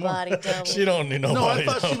it need no even more. body double. She don't need no No, body I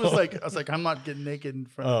thought she double. was like, I was like, I'm not getting naked in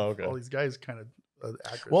front Oh, of okay. all these guys kind of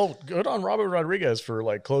actors. Well, good on Robert Rodriguez for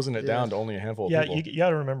like closing it Yeah. down to only a handful of Yeah, people. you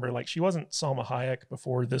got to remember, like, she wasn't Salma Hayek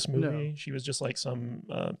before this movie. No. She was just like some,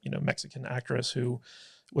 Mexican actress who,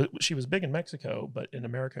 she was big in Mexico, but in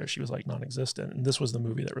America she was like non-existent. And this was the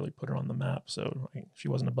movie that really put her on the map. So like, she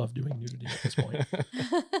wasn't above doing nudity at this point.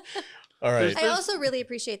 All right. I also really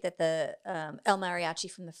appreciate that the El Mariachi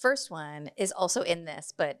from the first one is also in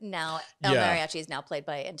this, but now El Yeah. Mariachi is now played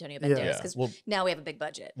by Antonio Yeah. Banderas Yeah. because Well, now we have a big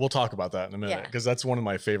budget. we'll talk about that in a minute Yeah. because that's one of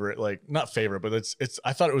my favorite, like not favorite, but it's.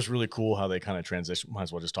 I thought it was really cool how they kind of transition. Might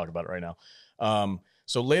as well just talk about it right now.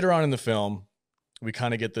 So later on in the film, we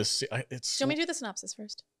kind of get this. It's Should we do the synopsis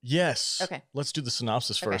first? yes. Okay. Let's do the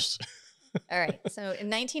synopsis Okay. first. All right. So in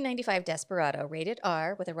 1995, Desperado, rated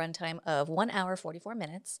R, with a runtime of 1 hour 44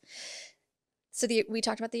 minutes. So we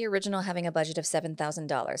talked about the original having a budget of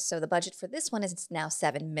 $7,000. So the budget for this one is now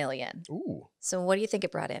 $7 million. Ooh. So what do you think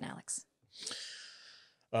it brought in, Alex?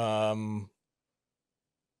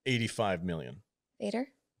 85 million. Vader?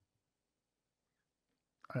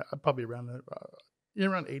 I'd probably around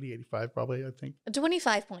around 80, 85 probably, I think.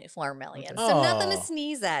 25.4 million. Okay. So nothing to Oh.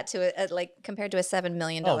 sneeze at like compared to a $7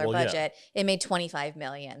 million Oh, well, yeah. budget. It made 25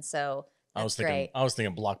 million. So I was that's thinking. great. I was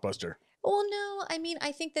thinking blockbuster. Well, no, I mean,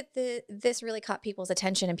 I think that this really caught people's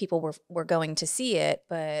attention and people were going to see it,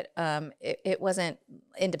 but it wasn't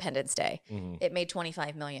Independence Day. Mhm. It made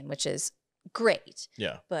 25 million, which is great,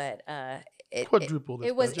 Yeah. but Quadrupled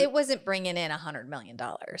its budget. it wasn't bringing in $100 million.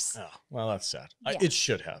 Oh, well, that's sad. Yeah. It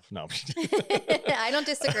should have. No. I don't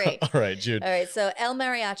disagree. All right, Jude. All right, so El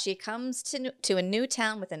Mariachi comes to a new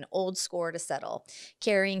town with an old score to settle.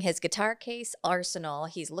 Carrying his guitar case arsenal,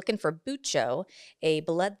 he's looking for Bucho, a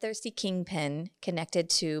bloodthirsty kingpin connected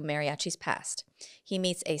to Mariachi's past. He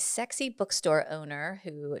meets a sexy bookstore owner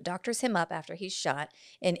who doctors him up after he's shot,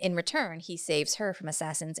 and in return, he saves her from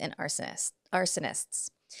assassins and arsonists.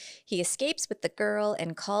 He escapes with the girl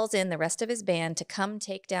and calls in the rest of his band to come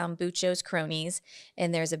take down Bucho's cronies.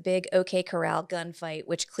 And there's a big OK Corral gunfight,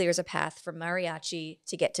 which clears a path for Mariachi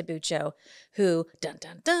to get to Bucho, who, dun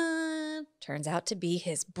dun dun, turns out to be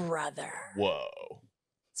his brother. Whoa.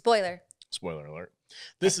 Spoiler. Spoiler alert.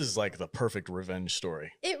 This is like the perfect revenge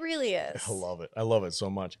story. It really is. I love it. I love it so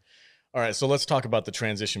much. All right, so let's talk about the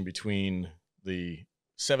transition between the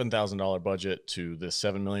 $7,000 budget to the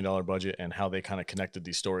 $7 million budget and how they kind of connected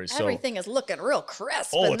these stories. Everything is looking real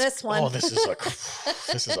crisp in this one. Oh, this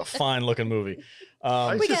is a fine looking movie.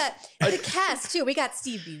 We got the cast too. We got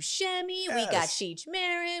Steve Buscemi. Yes. We got Cheech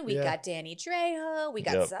Marin. We got Danny Trejo. We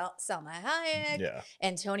got Salma Hayek. Yeah.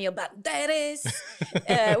 Antonio Banderas.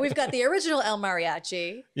 We've got the original El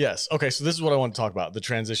Mariachi. Yes. Okay, so this is what I want to talk about, the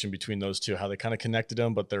transition between those two, how they kind of connected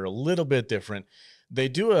them, but they're a little bit different. They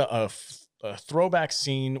do a throwback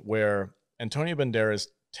scene where Antonio Banderas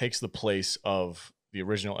takes the place of the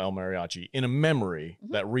original El Mariachi in a memory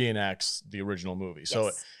that reenacts the original movie. So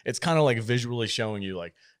it's kind of like visually showing you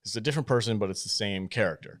like it's a different person, but it's the same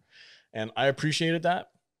character. And I appreciated that.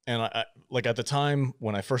 And I like at the time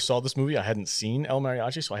when I first saw this movie, I hadn't seen El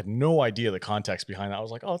Mariachi, so I had no idea the context behind that. I was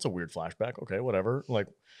like, oh, it's a weird flashback. Okay, whatever. Like,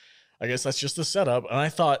 I guess that's just the setup. And I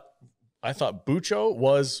thought Bucho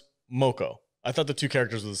was Moko. I thought the two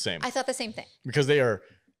characters were the same. I thought the same thing. Because they are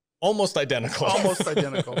almost identical. Almost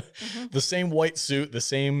identical. The same white suit, the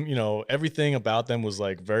same, everything about them was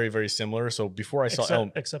like very, very similar. So before I saw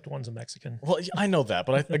except one's a Mexican. Well, I know that,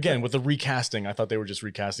 but again, with the recasting, I thought they were just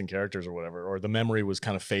recasting characters or whatever, or the memory was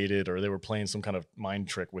kind of faded, or they were playing some kind of mind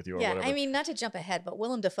trick with you or whatever. I mean, not to jump ahead, but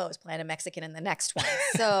Willem Dafoe is playing a Mexican in the next one.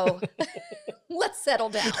 So let's settle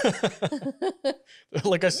down.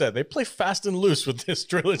 Like I said, they play fast and loose with this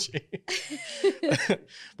trilogy.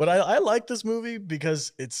 But I like this movie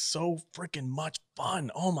because it's so freaking much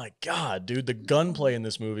fun. Oh my God, dude. The gunplay in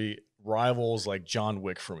this movie rivals like John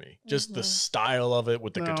Wick for me. Just the style of it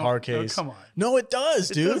with the guitar case. No, come on. No, it does,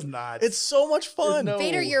 dude. It does not. It's so much fun. No.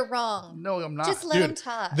 Vader, you're wrong. No, I'm not. Just let him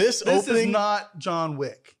talk. This is opening, not John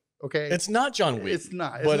Wick. Okay. It's not John Wick. It's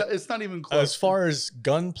not. But it's not even close. as far as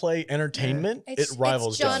gunplay entertainment, it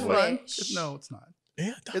rivals John Wick. No, it's not. Yeah,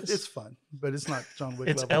 it does. It's fun, but it's not John Wick.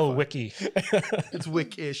 It's level El fun. Wiki. It's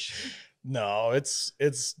Wick-ish. No, it's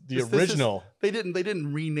the original. They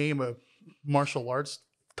didn't rename a martial arts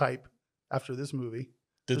type after this movie.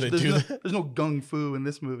 Did they do that? There's no gung fu in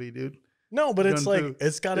this movie, dude. No, but it's Gun like fu.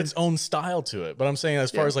 it's got its own style to it. But I'm saying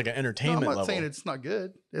as far as like an No, entertainment I'm not level, saying it's not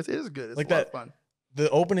good. It is good. It's Like a lot that- of fun. the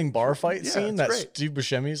opening bar fight Yeah, scene it's that great. Steve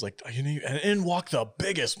Buscemi's like, and in walked the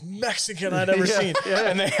biggest Mexican I'd ever seen. Yeah.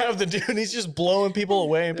 And they have the dude, and he's just blowing people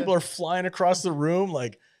away, and people are flying across the room.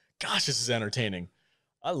 Like, gosh, this is entertaining.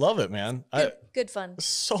 I love it, man. Good fun.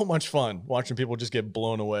 So much fun watching people just get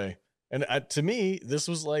blown away. And to me, this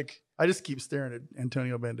was like, I just keep staring at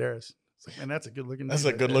Antonio Banderas. It's like, man, that's a good looking. that's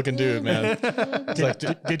a good looking dude, man. It's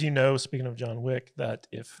like, Did you know, speaking of John Wick, that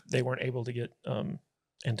if they weren't able to get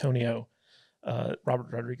Antonio,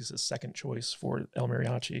 Robert Rodriguez's second choice for El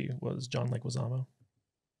Mariachi was John Leguizamo?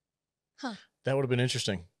 Huh. that would have been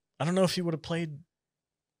interesting. I don't know if he would have played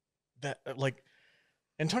that. Like,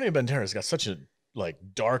 Antonio Banderas got such a like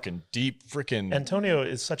dark and deep freaking. Antonio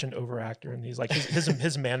is such an overactor in these, like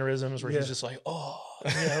his mannerisms where he's just like, oh,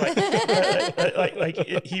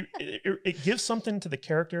 it gives something to the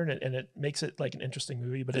character and it makes it like an interesting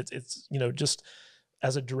movie. But it's just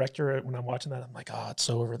as a director, when I'm watching that, I'm like, oh, it's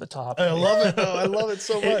so over the top. I love it though. I love it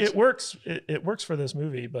so much. It works. It works for this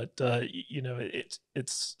movie, but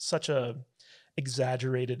it's such a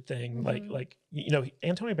exaggerated thing. Like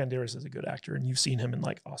Antonio Banderas is a good actor, and you've seen him in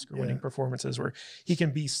like Oscar-winning performances where he can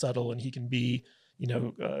be subtle and he can be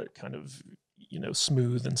kind of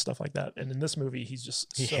smooth and stuff like that. And in this movie, he's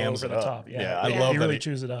just so hams over it the up. top. I love he that really he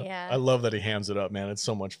chews it up. Yeah. I love that he hams it up, man. It's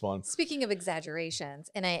so much fun. Speaking of exaggerations,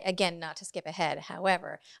 and again, not to skip ahead,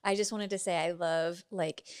 however, I just wanted to say I love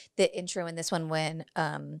like the intro in this one when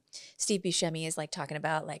Steve Buscemi is like talking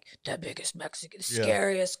about like the biggest Mexican,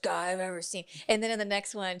 scariest guy I've ever seen. And then in the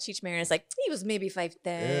next one, Cheech Marin is like, he was maybe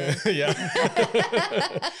 5'10".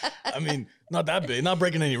 Yeah. I mean, not that big, not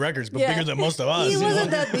breaking any records, but bigger than most of us. He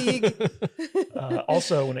wasn't that big.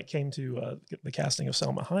 Also, when it came to the casting of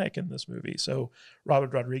Salma Hayek in this movie, so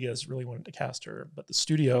Robert Rodriguez really wanted to cast her, but the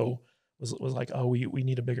studio was like, oh, we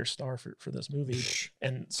need a bigger star for this movie.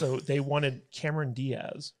 And so they wanted Cameron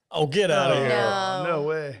Diaz. Oh, get out of here. No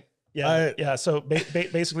way. Yeah. So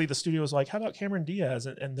basically the studio was like, how about Cameron Diaz?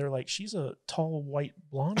 And they're like, she's a tall, white,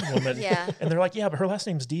 blonde woman. Yeah. And they're like, yeah, but her last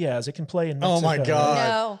name's Diaz. It can play in Mexico. Oh my God.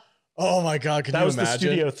 No. Oh my God, can That you was imagine? the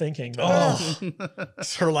studio thinking. Oh,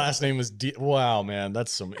 her last name is wow, man,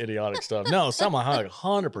 that's some idiotic stuff. No, Salma Hayek,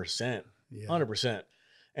 100%, Yeah. 100%.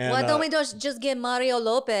 And Why don't we just get Mario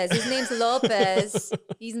Lopez? His name's Lopez.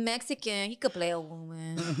 He's Mexican. He could play a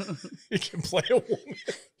woman. he can play a woman.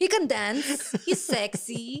 He can dance. He's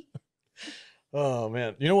sexy. Oh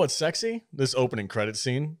man, you know what's sexy? This opening credit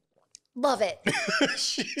scene. Love it.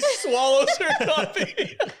 She swallows her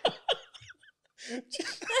coffee. I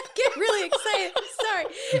get really excited. I'm sorry.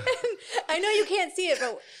 I know you can't see it,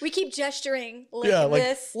 but we keep gesturing like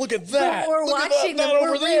this. Look at that. We're Look at watching that the,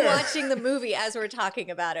 over we're there. rewatching the movie as we're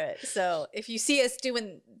talking about it. So if you see us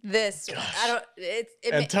doing this, I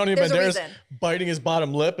don't. Antonio there's a Banderas reason. biting his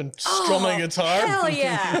bottom lip and strumming a guitar. Hell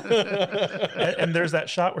yeah! And there's that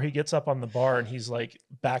shot where he gets up on the bar and he's like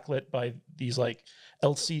backlit by these like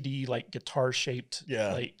LCD like guitar shaped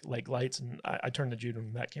like lights. And I turned to Jude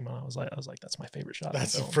when that came on. I was like, that's my favorite shot.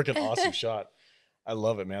 That's a in the film. freaking awesome shot. I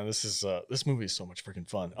love it, man. This movie is so much freaking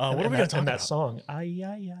fun. What are we And gonna talk about? that song?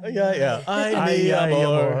 Yeah. Ay, mi ay,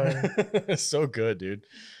 amor. It's so good, dude.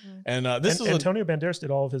 And this is Antonio Banderas did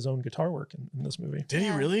all of his own guitar work in this movie. Did he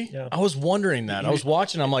really? Yeah. I was wondering that. I was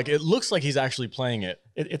watching. I'm like, it looks like he's actually playing it.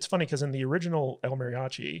 It's funny because in the original El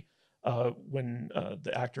Mariachi, when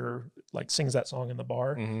the actor like sings that song in the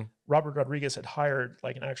bar, Robert Rodriguez had hired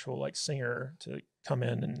like an actual like singer to come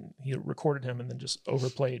in, and he recorded him and then just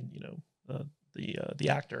overplayed, the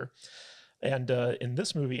actor. And in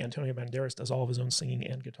this movie, Antonio Banderas does all of his own singing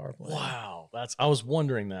and guitar playing. Wow, I was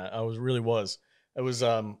wondering that. It was.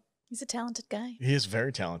 He's a talented guy. He is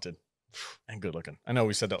very talented and good looking. I know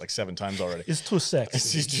we said that like 7 times already. It's too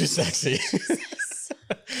sexy. He's too sexy.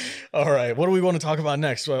 All right, what do we want to talk about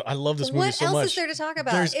next? Well, I love this movie so much. What else is there to talk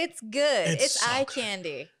about? It's good. It's so eye good.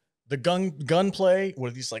 candy. The gunplay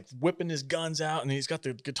where he's like whipping his guns out and he's got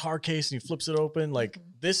the guitar case and he flips it open. Like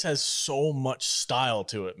this has so much style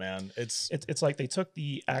to it, man. It's like they took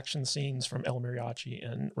the action scenes from El Mariachi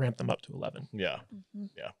and ramped them up to 11. Yeah.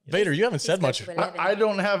 Vader, you haven't said much. I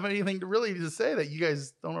don't have anything to say that you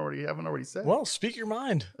guys haven't already said. Well, speak your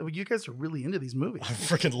mind. You guys are really into these movies. I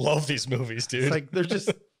freaking love these movies, dude. It's like they're just.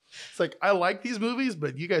 It's like I like these movies,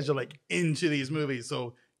 but you guys are like into these movies,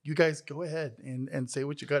 so. You guys go ahead and say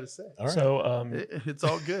what you got to say. All right. So it's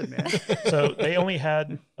all good, man. So they only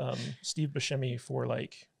had Steve Buscemi for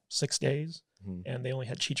like 6 days, and they only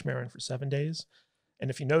had Cheech Marin for 7 days. And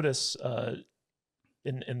if you notice,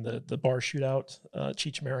 in the bar shootout,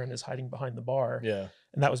 Cheech Marin is hiding behind the bar. Yeah,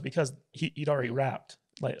 and that was because he'd already rapped.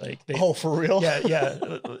 Like they, oh, for real? Yeah.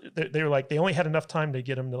 They were like they only had enough time to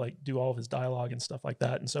get him to like do all of his dialogue and stuff like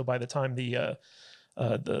that. And so by the time the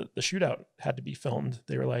shootout had to be filmed,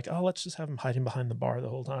 they were like, oh, let's just have him hiding behind the bar the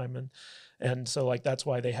whole time. And so like, that's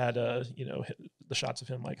why they had, the shots of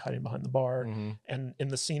him like hiding behind the bar. And in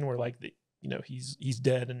the scene where like, he's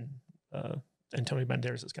dead and Antonio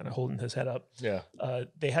Banderas is kind of holding his head up. Yeah.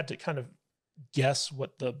 They had to kind of guess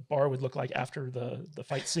what the bar would look like after the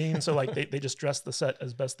fight scene. So like they just dressed the set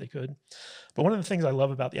as best they could. But one of the things I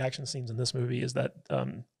love about the action scenes in this movie is that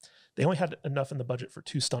they only had enough in the budget for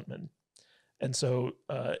 2 stuntmen. And so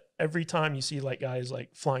every time you see like guys like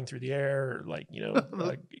flying through the air or like,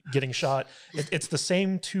 getting shot, it's the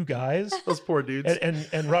same 2 guys. Those poor dudes.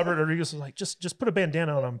 And Robert Rodriguez was like, just put a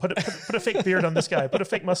bandana on him, put a fake beard on this guy, put a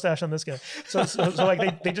fake mustache on this guy. So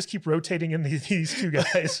like they just keep rotating in these 2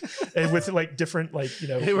 guys and with like different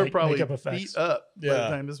they were like probably makeup effects. beat up by the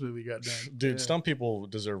time this movie got done. Dude, stunt people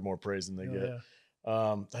deserve more praise than they get.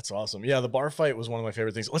 That's awesome. Yeah, the bar fight was one of my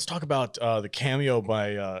favorite things. Let's talk about the cameo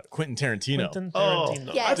by Quentin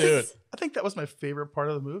Tarantino. Yes. Dude, I think that was my favorite part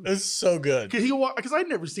of the movie. it's so good. Because I'd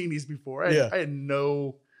never seen these before. I had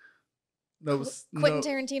no. Quentin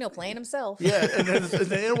Tarantino playing himself. Yeah, and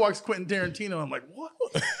then in walks Quentin Tarantino. I'm like, what?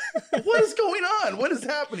 What is going on? What is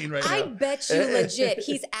happening right now? I bet you legit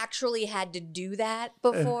he's actually had to do that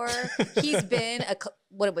before. He's been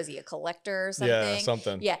what was he, a collector or something? Yeah,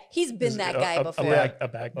 something. Yeah, he's been that guy before. A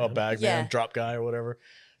bag man. Man, drop guy or whatever.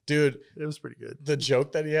 Dude, it was pretty good. The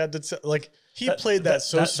joke that he had to like, played that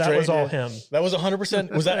so straight. That was all him. That was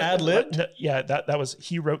 100%. Was that ad libbed? Yeah, that was,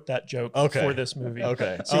 he wrote that joke for this movie.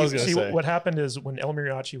 Okay. What happened is when El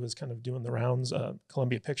Mariachi was kind of doing the rounds,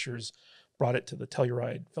 Columbia Pictures brought it to the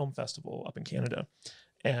Telluride Film Festival up in Canada.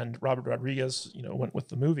 And Robert Rodriguez, went with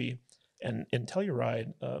the movie. And in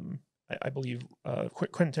Telluride, I believe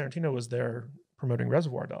Quentin Tarantino was there promoting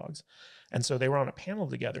Reservoir Dogs. And so they were on a panel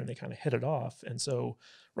together and they kind of hit it off. And so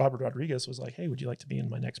Robert Rodriguez was like, hey, would you like to be in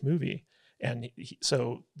my next movie? And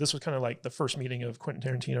so this was kind of like the first meeting of Quentin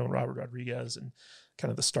Tarantino and Robert Rodriguez and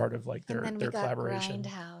kind of the start of like their collaboration.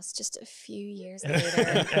 Grindhouse just a few years and,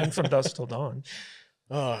 later. and From Dusk Till Dawn.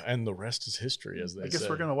 And the rest is history, as they I guess say.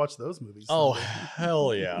 we're gonna watch those movies. Oh, someday.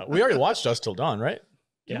 hell yeah. We already watched Dusk Till Dawn, right?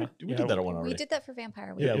 Yeah, We did that one already. We did that for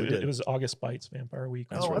Vampire Week. Yeah, we it, did. it was August Bites Vampire Week.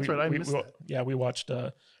 That's right. I missed that. Yeah, we watched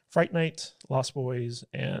Fright Night, Lost Boys,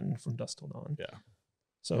 and From Dusk Till Dawn. Yeah.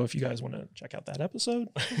 So if you guys want to check out that episode,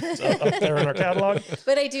 it's up there in our catalog.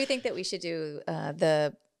 But I do think that we should do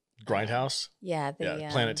the Grindhouse?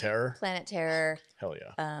 Planet Terror? Planet Terror. Hell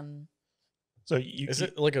yeah. So is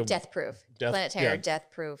it like a Death Proof? Death- Planet Terror, yeah. Death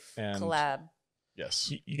Proof And- collab.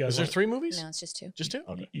 Yes. you guys Is there want, 3 movies? No, it's just 2. Just 2?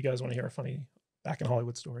 Okay. you guys want to hear a funny back in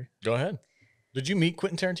Hollywood story? Go ahead. Did you meet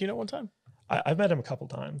Quentin Tarantino one time? I've met him a couple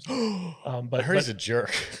times, but I heard he's a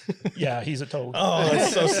jerk. yeah, he's a total. Oh,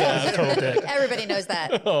 that's so he's a sad. total dick. Everybody knows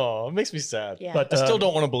that. Oh, it makes me sad. Yeah. But I still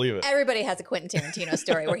don't want to believe it. Everybody has a Quentin Tarantino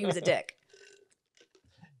story where he was a dick.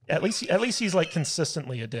 At least he's like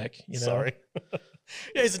consistently a dick. You know. Sorry.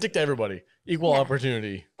 Yeah, he's a dick to everybody. Equal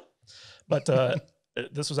opportunity. But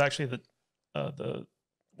this was actually the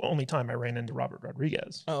only time I ran into Robert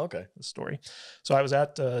Rodriguez. Oh, okay. This story. So I was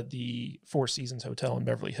at the Four Seasons Hotel in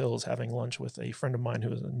Beverly Hills having lunch with a friend of mine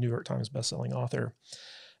who is a New York Times bestselling author.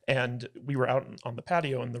 And we were out on the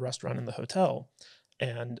patio in the restaurant in the hotel.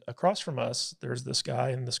 And across from us, there's this guy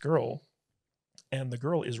and this girl. And the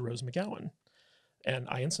girl is Rose McGowan. And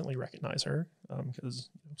I instantly recognize her because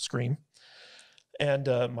Scream. And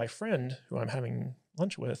my friend, who I'm having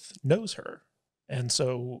lunch with, knows her. And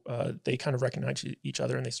so they kind of recognize each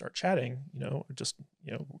other and they start chatting,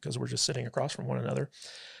 because we're just sitting across from one another.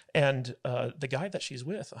 And the guy that she's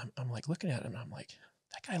with, I'm like looking at him and I'm like,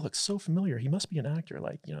 that guy looks so familiar. He must be an actor,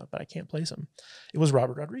 but I can't place him. It was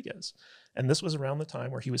Robert Rodriguez. And this was around the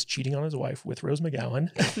time where he was cheating on his wife with Rose McGowan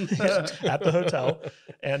at the hotel.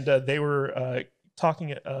 And they were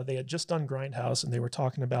talking, they had just done Grindhouse and they were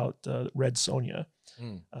talking about Red Sonja,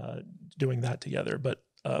 doing that together. But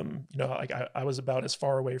I was about as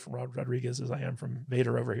far away from Robert Rodriguez as I am from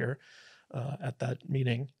Vader over here at that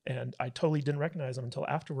meeting. And I totally didn't recognize him until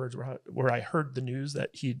afterwards where I heard the news that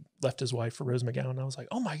he'd left his wife for Rose McGowan. I was like,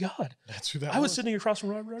 oh my God, That's who that I was sitting across from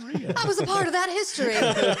Robert Rodriguez. I was a part of that history.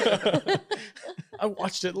 I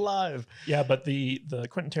watched it live. Yeah, but the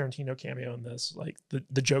Quentin Tarantino cameo in this, like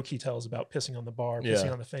the joke he tells about pissing on the bar,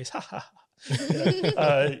 pissing on the face, ha ha.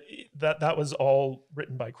 That was all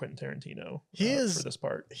written by Quentin Tarantino. For this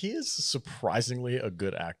part. He is surprisingly a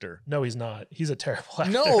good actor. No, he's not. He's a terrible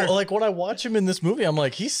actor. No, like when I watch him in this movie, I'm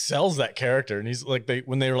like, he sells that character. And he's like,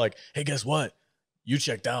 when they were like, hey, guess what? You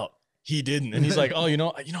checked out. He didn't. And he's like, oh,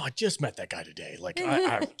 I just met that guy today. Like,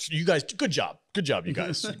 you guys, good job. Good job, you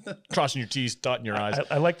guys. Crossing your T's, dotting your I's.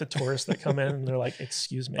 I like the tourists that come in and they're like,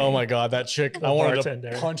 excuse me. Oh my God, that chick. The I wanted bartender.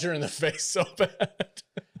 to punch her in the face so bad.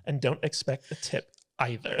 And don't expect a tip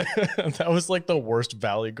either. That was like the worst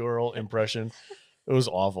Valley Girl impression. It was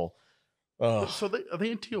awful. So are they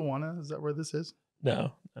in Tijuana? Is that where this is?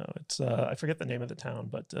 No, it's I forget the name of the town,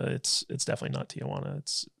 but it's definitely not Tijuana.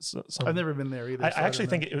 It's I've never been there either. I so actually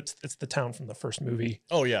don't know. think it's the town from the first movie.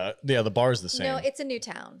 Oh yeah, the bar is the same. No, it's a new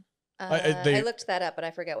town. They- I looked that up, but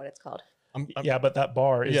I forget what it's called. Yeah, but that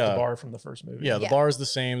bar is Yeah. the bar from the first movie. Yeah, the Yeah. bar is the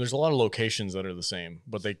same. There's a lot of locations that are the same,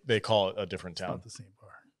 but they call it a different It's town. not the same bar.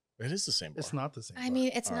 It is the same bar. It's not the same. I bar.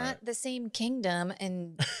 mean, it's All not right. the same kingdom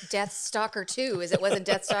in Death Stalker 2 as it was in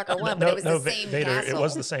Death Stalker 1, but it was the same Vader, castle. it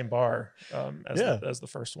was the same bar as the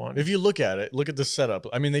first one. If you look at the setup.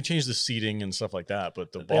 I mean, they changed the seating and stuff like that,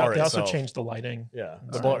 but the bar they itself. also changed the lighting. Yeah,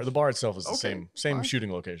 All the bar itself is the Okay, same fine.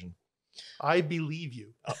 shooting location. I believe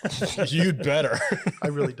you. You'd better. I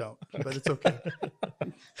really don't, but it's okay.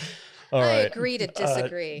 All I right. agree to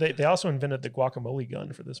disagree. They also invented the guacamole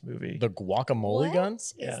gun for this movie. The guacamole What gun?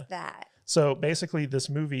 is Yeah. that? So basically, this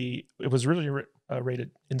movie, it was really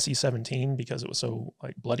rated NC-17 because it was so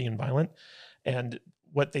like bloody and violent. And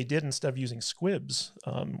what they did instead of using squibs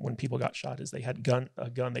when people got shot is they had a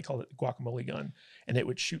gun, they called it the guacamole gun, and it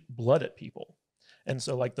would shoot blood at people. And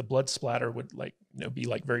so like the blood splatter would be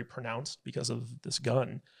like very pronounced because of this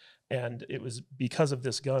gun. And it was because of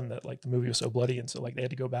this gun that like the movie was so bloody. And so like they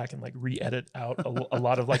had to go back and like re-edit out a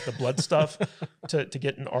lot of like the blood stuff to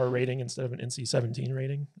get an R rating instead of an NC-17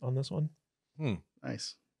 rating on this one.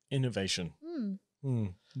 Nice. Innovation. Hmm.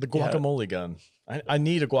 The guacamole gun. I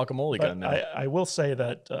need a guacamole But gun now. I will say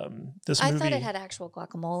that this I movie. thought it had actual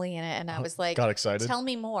guacamole in it, and I was like, Got excited. tell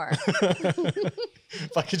me more.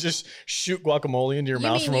 If I could just shoot guacamole into your You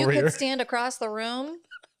mouth mean from you over could here. stand across the room,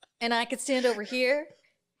 and I could stand over here,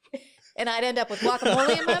 and I'd end up with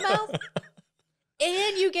guacamole in my mouth?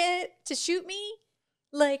 And you get to shoot me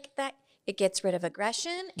like that? It gets rid of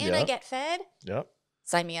aggression, and I Yep. get fed? Yep.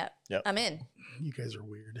 Sign me up. Yep. I'm in. You guys are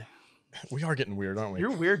weird. We are getting weird, aren't we?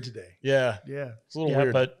 You're weird today. Yeah. Yeah. It's a little yeah,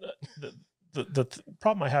 weird. but the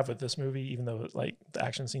problem I have with this movie, even though like the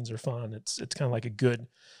action scenes are fun, it's kind of like a good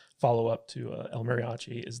follow up to El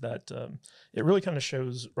Mariachi, is that it really kind of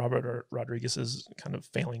shows Robert Rodriguez's kind of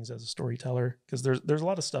failings as a storyteller, because there's a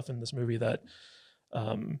lot of stuff in this movie that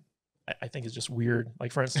I think is just weird.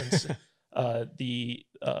 Like for instance, like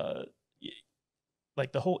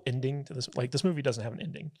the whole ending to this, like this movie doesn't have an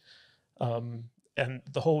ending, and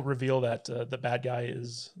the whole reveal that the bad guy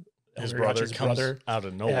is his brother comes out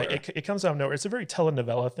of nowhere. Yeah, it comes out of nowhere. It's a very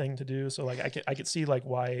telenovela thing to do. So like I could see like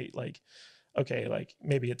why, like, okay, like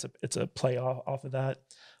maybe it's a play off of that.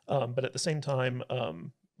 But at the same time,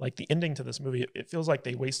 like the ending to this movie, it feels like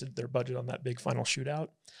they wasted their budget on that big final shootout.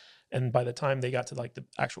 And by the time they got to like the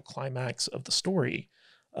actual climax of the story,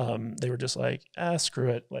 they were just like, screw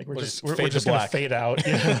it. Like we're just going to fade out.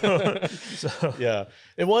 You know? So yeah,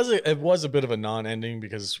 it was a bit of a non-ending,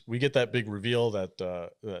 because we get that big reveal that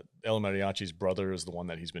that El Mariachi's brother is the one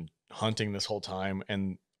that he's been hunting this whole time,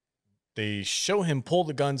 and they show him pull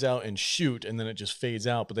the guns out and shoot, and then it just fades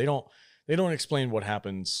out. But they don't explain what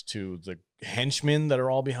happens to the henchmen that are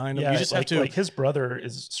all behind him. Yeah, you just have to, like his brother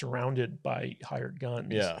is surrounded by hired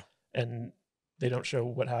guns. Yeah, and they don't show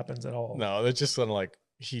what happens at all. No, it's just kind of like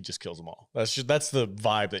he just kills them all. That's the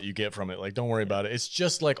vibe that you get from it. Like, don't worry about it. It's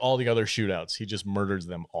just like all the other shootouts. He just murders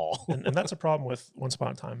them all. and that's a problem with Once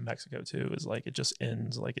Upon a Time in Mexico too, is like it just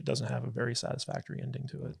ends, like it doesn't have a very satisfactory ending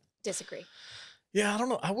to it. Disagree. Yeah, I don't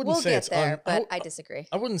know. I wouldn't say it's there, but I disagree.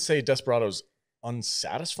 I wouldn't say Desperado's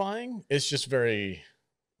unsatisfying. It's just very,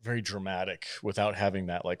 very dramatic without having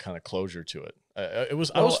that like kind of closure to it. I was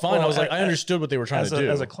fine. I was like, I understood what they were trying to do.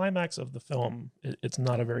 As a climax of the film, it's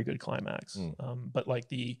not a very good climax. But like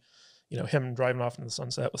him driving off into the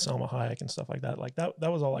sunset with Salma Hayek and stuff like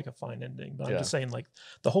that was all like a fine ending. But I'm just saying, like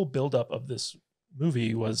the whole buildup of this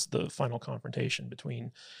movie was the final confrontation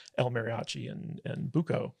between El Mariachi and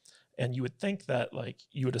Bucco. And you would think that like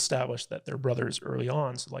you would establish that they're brothers early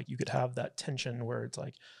on. So like you could have that tension where it's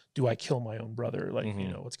like, do I kill my own brother? Like,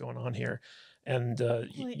 what's going on here? And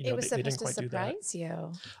it was supposed to surprise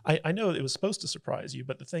you. I know it was supposed to surprise you,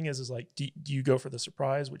 but the thing is like, do you go for the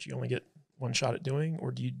surprise, which you only get one shot at doing,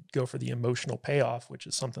 or do you go for the emotional payoff, which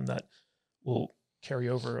is something that will carry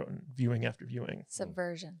over on viewing after viewing?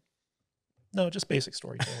 Subversion. No, just basic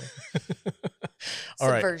storytelling. All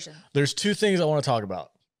right. Subversion. There's two things I want to talk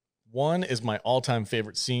about. One is my all-time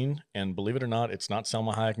favorite scene, and believe it or not, it's not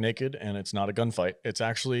Salma Hayek naked, and it's not a gunfight. It's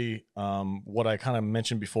actually what I kind of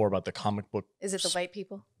mentioned before about the comic book. Is it the white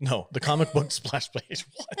people? No, the comic book splash page.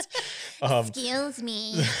 What? Excuse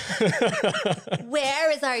me. Where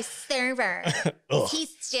is our server? Is he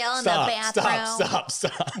still in the bathroom?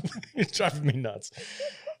 Stop. You're driving me nuts.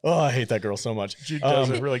 Oh, I hate that girl so much. Jude does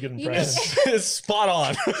a really good impression. It's spot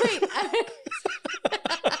on. Wait,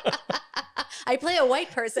 I play a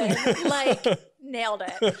white person, like nailed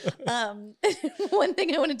it. One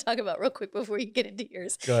thing I want to talk about real quick before you get into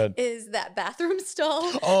yours is that bathroom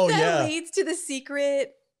stall that leads to the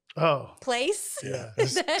secret place. Yeah,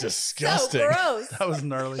 it's disgusting. So gross. That was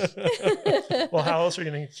gnarly. Well, how else are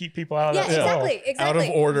you going to keep people out of that stall? Exactly. Out of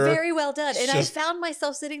order. Very well done. And I found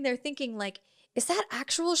myself sitting there thinking like, is that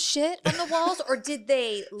actual shit on the walls, or did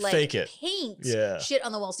they like fake it? Paint shit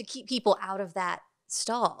on the walls to keep people out of that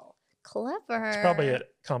stall? Clever. It's probably a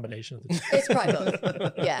combination of the two. It's probably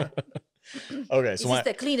both. Yeah. Okay, so this is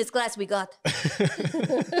the cleanest glass we got.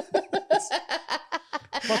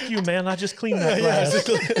 Fuck you, man. I just cleaned that glass.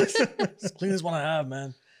 It's the cleanest one I have,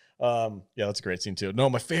 man. Yeah, that's a great scene too. No,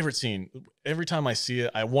 my favorite scene. Every time I see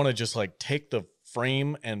it, I want to just like take the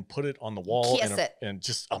frame and put it on the wall and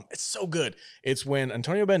just it's so good. It's when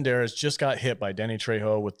Antonio Banderas just got hit by Danny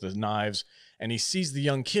Trejo with the knives, and he sees the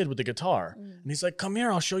young kid with the guitar, and he's like, "Come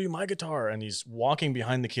here, I'll show you my guitar." And he's walking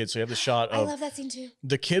behind the kid, so you have the shot of I love that scene too.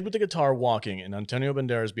 The kid with the guitar walking, and Antonio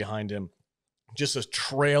Banderas behind him. Just a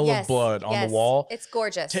trail of blood on the wall. It's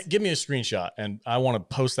gorgeous. Give me a screenshot, and I want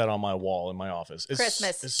to post that on my wall in my office.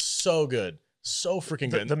 Christmas. It's so good. So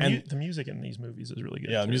freaking good. The music in these movies is really good.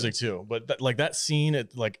 Yeah, the music too. But that scene,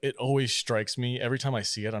 it always strikes me. Every time I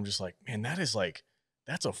see it, I'm just like, man,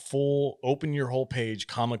 that's a full open your whole page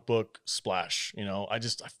comic book splash. You know, I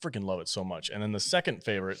freaking love it so much. And then the second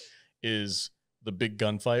favorite is the big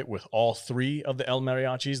gunfight with all three of the El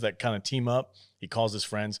Mariachis that kind of team up. He calls his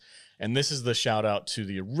friends. And this is the shout out to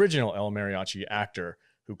the original El Mariachi actor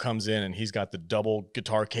who comes in, and he's got the double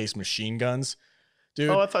guitar case machine guns. Dude.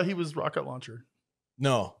 Oh, I thought he was Rocket Launcher.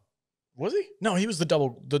 No. Was he? No, he was the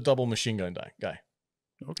double machine gun guy.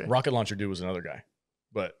 Okay. Rocket Launcher dude was another guy.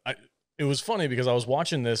 But it was funny because I was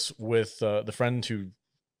watching this with the friend who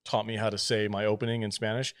taught me how to say my opening in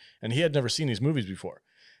Spanish, and he had never seen these movies before.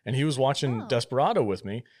 and he was watching Oh. Desperado with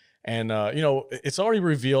me. And you know, it's already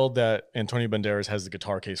revealed that Antonio Banderas has the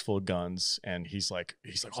guitar case full of guns, and he's like,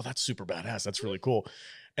 oh, that's super badass. That's really cool.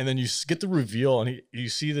 And then you get the reveal, and you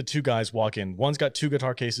see the two guys walk in. One's got 2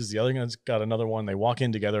 guitar cases, the other one's got another one. They walk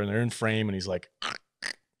in together, and they're in frame, and he's like,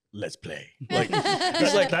 let's play. Like,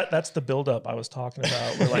 He's like that's the buildup I was talking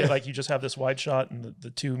about. Where like you just have this wide shot, and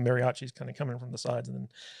the 2 mariachis kind of coming from the sides, and then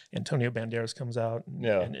Antonio Banderas comes out,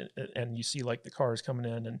 and you see like the cars coming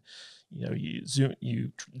in, and you know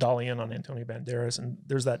you dolly in on Antonio Banderas, and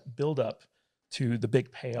there's that buildup to the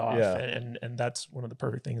big payoff, and that's one of the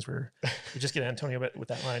perfect things where you just get Antonio with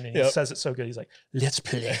that line, and he says it so good. He's like, "Let's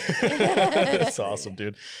play." That's awesome,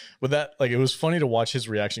 dude. But that, like, it was funny to watch his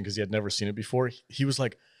reaction because he had never seen it before. He was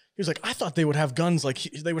like, I thought they would have guns, like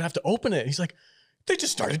they would have to open it. He's like, they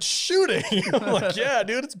just started shooting. I'm like, yeah,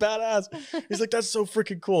 dude, it's badass. He's like, that's so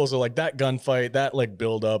freaking cool. So like that gunfight, that like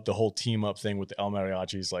build up, the whole team up thing with the El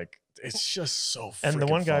Mariachis, like it's just so. And the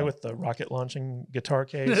one guy fun. with the rocket launching guitar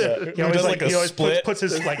case, he always like he always puts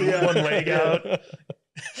his like one leg out.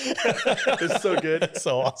 It's so good. It's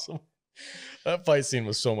so awesome. That fight scene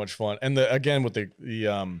was so much fun, and again with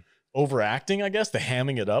the overacting, I guess, the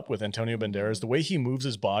hamming it up with Antonio Banderas, the way he moves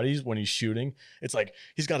his bodies when he's shooting, it's like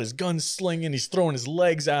he's got his gun slinging, he's throwing his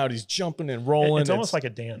legs out, he's jumping and rolling. It's almost like a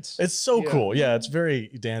dance. It's so cool. Yeah, it's very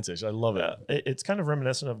dance-ish. I love it. It's kind of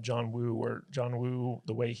reminiscent of John Woo, where John Woo,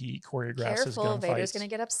 the way he choreographs his gunfights. Vader's going to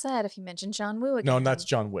get upset if you mention John Woo again. No, that's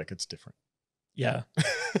John Wick. It's different. Yeah.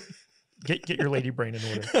 Get your lady brain in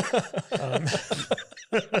order.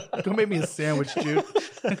 Go make me a sandwich, dude.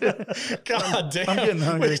 God damn. I'm getting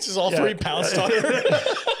hungry. Wait, just all 3 pounds talking.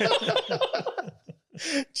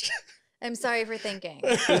 I'm sorry for thinking.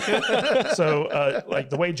 So,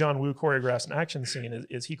 like the way John Woo choreographs an action scene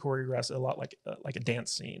is he choreographs a lot like a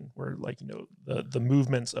dance scene, where like, you know, the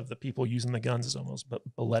movements of the people using the guns is almost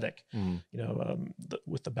balletic, you know,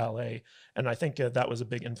 with the ballet. And I think that was a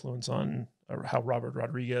big influence on how Robert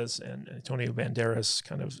Rodriguez and Antonio Banderas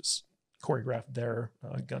kind of choreographed their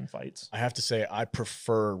gunfights. I have to say, I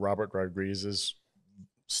prefer Robert Rodriguez's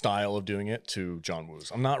style of doing it to John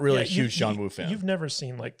Woo's. I'm not really a huge John Woo fan. You've never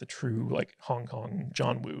seen like the true like Hong Kong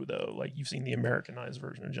John Woo though. Like you've seen the Americanized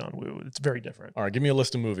version of John Woo. It's very different. All right, give me a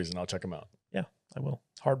list of movies and I'll check them out. Yeah, I will.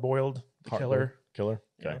 Hard Boiled, The Killer. Okay.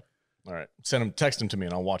 Yeah. All right. Text him to me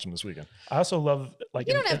and I'll watch him this weekend. I also love like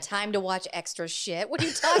you don't have time to watch extra shit. What are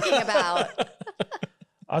you talking about?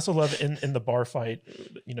 I also love in the bar fight,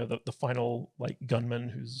 you know, the final like gunman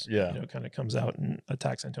who's you know, kind of comes out and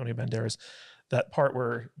attacks Antonio Banderas. That part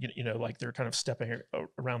where you know, like they're kind of stepping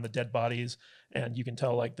around the dead bodies, and you can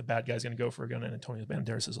tell like the bad guy's gonna go for a gun, and Antonio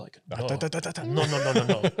Banderas is like, no.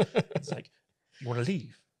 It's like, you want to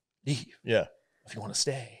leave. Yeah. If you want to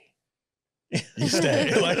stay, you stay.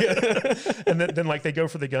 And then like they go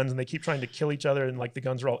for the guns, and they keep trying to kill each other, and like the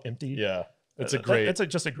guns are all empty. Yeah. It's just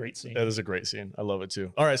a great scene. That is a great scene. I love it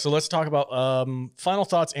too. All right, so let's talk about final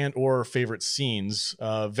thoughts and or favorite scenes.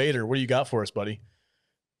 Vader, what do you got for us, buddy?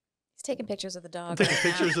 He's taking pictures of the dog. Taking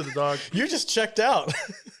pictures of the dog. You're just checked out.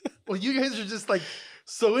 Well, you guys are just like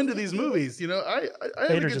so into these movies. You know, I have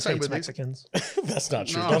Vader a good just time hates with Mexicans. That's not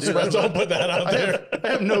true. No, Don't put that out there. I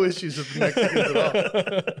have no issues with the Mexicans at all.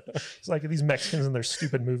 It's like these Mexicans and their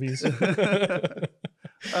stupid movies. I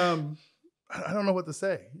don't know what to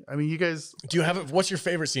say. I mean, you guys. Do you have it? What's your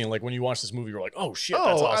favorite scene? Like when you watch this movie, you're like, oh shit,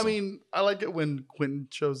 that's awesome. I mean, I like it when Quentin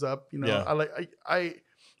shows up. You know,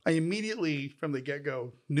 I immediately from the get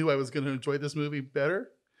go knew I was going to enjoy this movie better.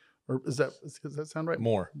 Or does that sound right?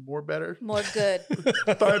 More better. More good.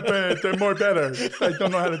 They're more better. I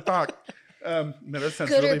don't know how to talk. No, that sounds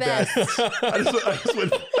good really or best? bad.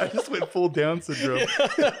 I just went full Down syndrome.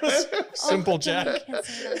 Simple Jack.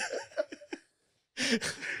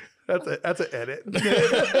 That's an edit.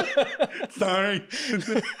 Sorry.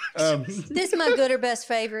 This is my good or best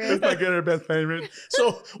favorite. That's my good or best favorite.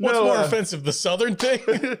 So what's more offensive, the Southern thing?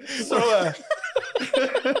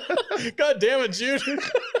 God damn it, Jude.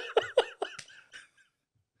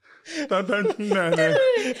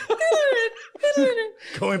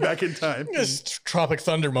 Going back in time. Just Tropic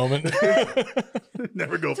Thunder moment.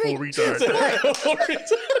 Never go full retard.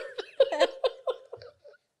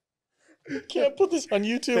 Can't put this on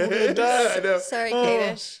YouTube. We're gonna die. I know. Sorry,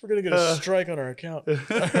 Kadish. We're gonna get a strike on our account. All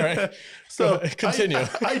right. So continue.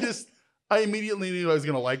 I immediately knew I was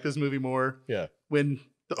gonna like this movie more. Yeah. When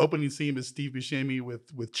the opening scene is Steve Buscemi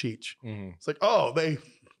with Cheech. Mm-hmm. It's like, oh, they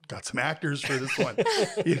got some actors for this one.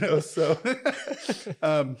 You know, so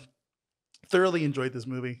thoroughly enjoyed this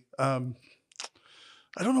movie. I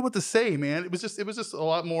don't know what to say, man. It was just a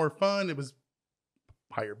lot more fun. It was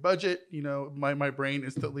higher budget. You know, my brain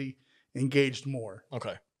instantly engaged more.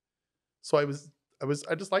 Okay. So I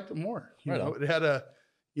just liked it more. You Right know, on. it had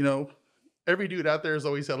every dude out there has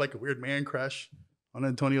always had like a weird man crush on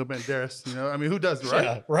Antonio Banderas. You know, I mean, who doesn't, right?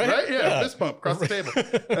 Yeah, right? Yeah, Yeah. fist bump across the table.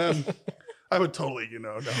 I would totally,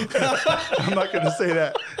 no, I'm not going to say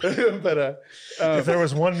that. But If there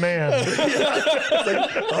was one man, it's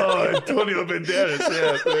like, oh, Antonio Banderas,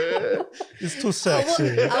 yeah. it's too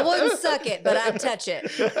sexy. I wouldn't suck it, but I'd touch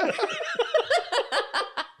it.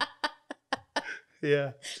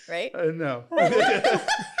 Yeah, Right? no.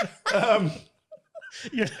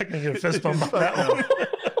 You're not gonna get a fist bump on that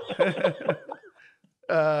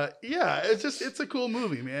one. Yeah, it's a cool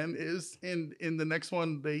movie, man. Is in the next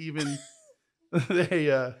one they even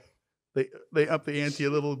they up the ante a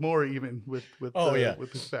little more even with with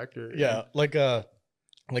this factor. Yeah, like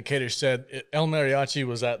Kadish said, El Mariachi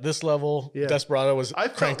was at this level. Yeah. Desperado was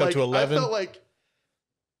cranked up to 11. I felt like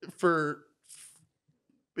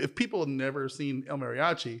if people have never seen El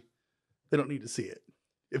Mariachi, they don't need to see it.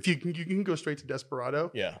 If you can go straight to Desperado,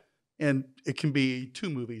 Yeah. and it can be 2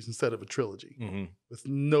 movies instead of a trilogy Mm-hmm. with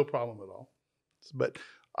no problem at all. But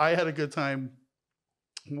I had a good time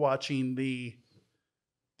watching the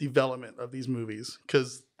development of these movies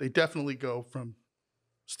because they definitely go from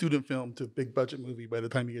student film to big budget movie by the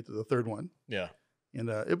time you get to the 3rd one. Yeah. And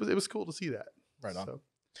it was cool to see that. Right on.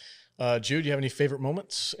 So, Jude, do you have any favorite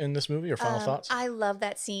moments in this movie or final thoughts? I love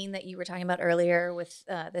that scene that you were talking about earlier with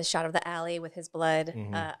the shot of the alley with his blood.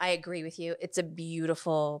 Mhm. I agree with you. It's a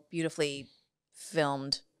beautifully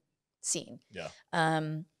filmed scene. Yeah.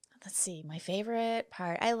 Let's see, my favorite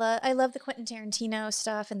part. I love the Quentin Tarantino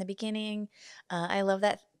stuff in the beginning. I love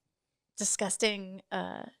that disgusting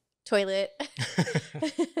toilet.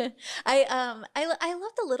 I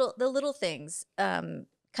love the little things.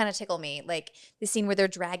 Kind of tickle me, like the scene where they're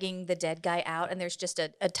dragging the dead guy out and there's just a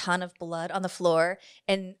ton of blood on the floor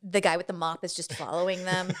and the guy with the mop is just following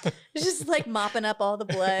them. It's just like mopping up all the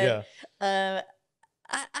blood. Yeah.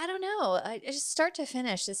 I don't know. I just start to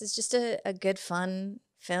finish, this is just a good fun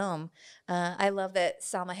film. I love that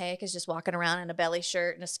Salma Hayek is just walking around in a belly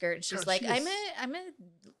shirt and a skirt and she's God, like, she I'm is-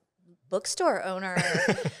 a bookstore owner.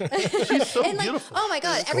 She's so And, like, beautiful. oh my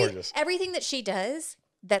God, She's gorgeous. everything that she does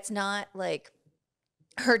that's not like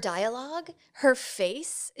her dialogue, her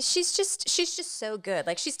face, she's just so good.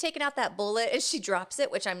 Like she's taken out that bullet and she drops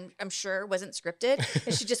it, which I'm sure wasn't scripted,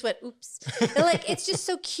 and she just went oops. And, like it's just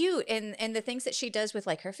so cute, and the things that she does with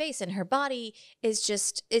like her face and her body is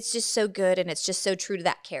just so good, and it's just so true to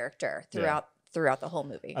that character throughout the whole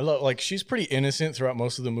movie. I love, like, she's pretty innocent throughout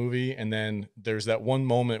most of the movie, and then there's that one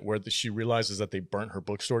moment where she realizes that they burnt her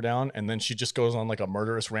bookstore down, and then she just goes on like a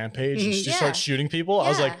murderous rampage and she Yeah. starts shooting people. I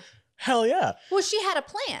was like, Yeah. hell yeah. Well, she had a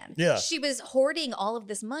plan. Yeah. She was hoarding all of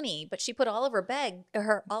this money, but she put all of her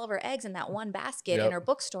eggs in that one basket Yep. in her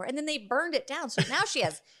bookstore, and then they burned it down. So now she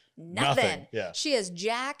has nothing. Yeah. She has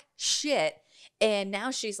jack shit, and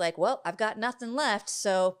now she's like, "Well, I've got nothing left,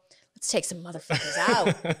 so let's take some motherfuckers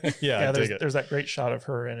out." Yeah, I dig it. there's that great shot of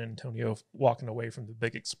her and Antonio walking away from the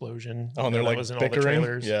big explosion. Oh, and they're that like was in all the bickering.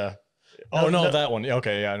 trailers. Yeah. No, Oh no, no. that one. Yeah,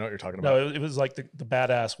 okay, yeah, I know what you're talking about. No, it was like the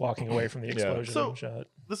badass walking away from the Yeah. explosion So- shot.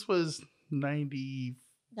 This was 95.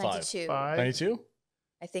 92. 92?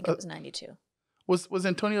 I think it was 92. Was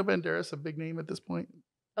Antonio Banderas a big name at this point?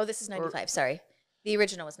 Oh, this is 95. Sorry. The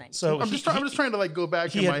original was 92. So I'm just trying to like go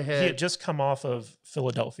back in my He head. had just come off of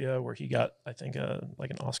Philadelphia, where he got, I think,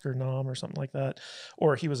 like an Oscar nom or something like that,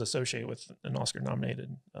 or he was associated with an Oscar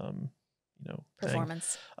nominated, thing.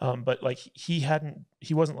 performance. But like he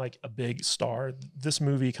wasn't like a big star. This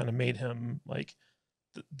movie kind of made him like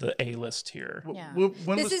the A-list here. Yeah.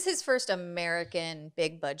 When This was, is his first American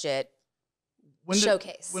big budget when did-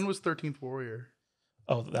 showcase. When was 13th Warrior?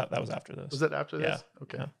 Oh, that was after this. Was that after Yeah, this?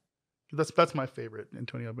 Okay. yeah. That's my favorite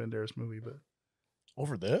Antonio Banderas movie, but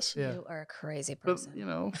Over this? yeah. You are a crazy But person.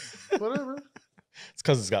 whatever. It's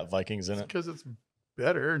because it's got Vikings in it. Because it's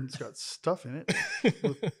better and it's got stuff in it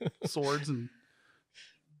with swords and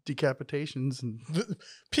decapitations and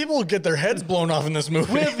People get their heads blown off in this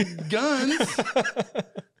movie. with guns.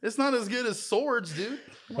 It's not as good as swords, dude.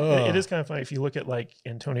 It is kind of funny if you look at like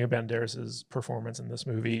Antonio Banderas's performance in this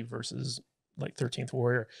movie versus like 13th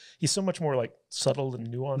Warrior. He's so much more like subtle and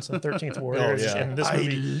nuanced than 13th Warrior. yeah. And this I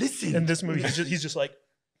movie, listen. in this movie, he's just like,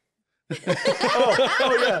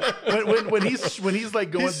 oh yeah. When he's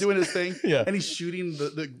like doing his thing, Yeah. and he's shooting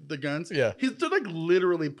the guns. Yeah. they're like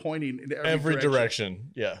literally pointing in Every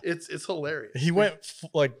direction. Yeah. It's hilarious. He went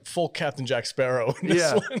like full Captain Jack Sparrow in this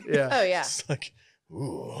Yeah, one. yeah. Oh, yeah. It's like,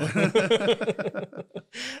 Ooh.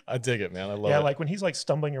 I dig it, man. I love Yeah, it. like when he's like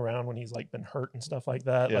stumbling around when he's like been hurt and stuff like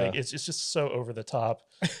that. Yeah. Like it's just so over the top.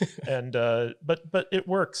 And but it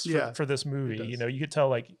works for this movie. You know, you could tell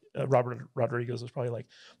like Robert Rodriguez was probably like,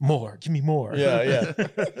 more, give me more. Yeah.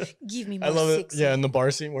 Give me more. I love it. sexy. Yeah, in the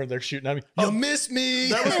bar scene where they're shooting at me. You miss me.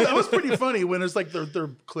 That was pretty funny when it's like their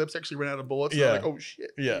clips actually ran out of bullets. Yeah. Yeah. Like, oh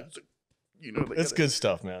shit. Yeah. You know, It's good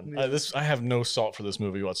stuff, man. Yeah. I have no salt for this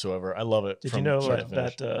movie whatsoever. I love it. Did you from know start to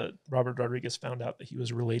finish. that Robert Rodriguez found out that he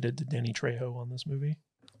was related to Danny Trejo on this movie?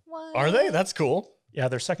 What? Are they? That's cool. Yeah,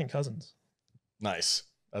 they're second cousins. Nice.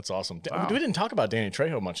 That's awesome. Wow. We didn't talk about Danny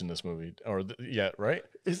Trejo much in this movie, or yet, right?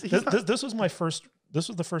 This was my first. This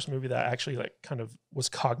was the first movie that I actually like kind of was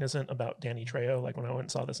cognizant about Danny Trejo. Like when I went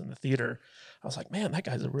and saw this in the theater, I was like, man, that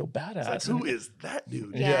guy's a real badass. Like, who is that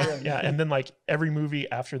dude? Yeah. Yeah, and then like every movie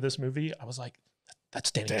after this movie, I was like, that's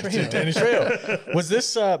Danny Trejo. Danny Trejo. Was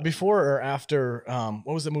this before or after?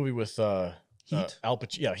 What was the movie with Heat? Al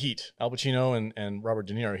Pacino? Heat. Al Pacino and Robert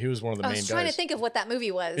De Niro. He was one of the I main was guys. trying to think of what that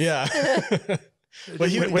movie was. Yeah. But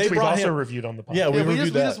Which they we've brought also him. reviewed on the podcast. Yeah, we reviewed we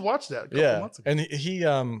that. just watched that a couple Yeah, months ago. and he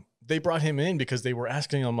they brought him in because they were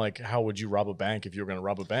asking him like, how would you rob a bank if you were going to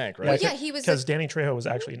rob a bank, right? Well, yeah, he was. Because Danny Trejo was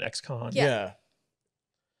actually an ex-con. Yeah.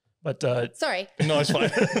 But Sorry. No, it's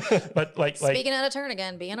fine. but like Speaking out of turn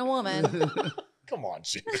again, being a woman. Come on,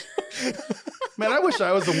 Chief. Man, I wish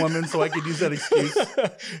I was a woman so I could use that excuse.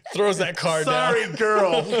 Throws that card Sorry, down.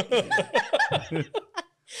 girl.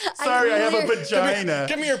 Sorry, I have a vagina.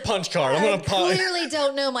 Give me your punch card. I'm I gonna pop. clearly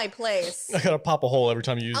don't know my place. I gotta pop a hole every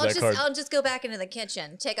time you use that card. I'll just go back into the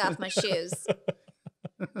kitchen, take off my shoes.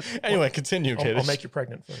 Anyway, continue, Katie. I'll make you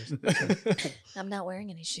pregnant first. I'm not wearing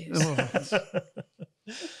any shoes.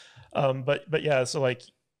 But yeah, so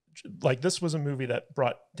like this was a movie that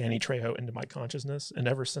brought Danny Trejo into my consciousness, and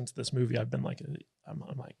ever since this movie, I've been like,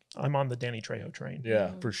 I'm on the Danny Trejo train.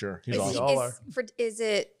 Yeah, for sure. He's Is, awesome. all are. is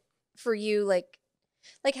it for you like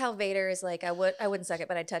how Vader is like I wouldn't suck it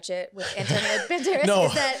but I'd touch it with Antonio Banderas? No.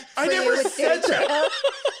 Is that for I you never with said Danny that. Trejo?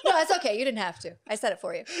 No, it's okay. You didn't have to. I said it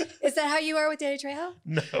for you. Is that how you are with Danny Trejo?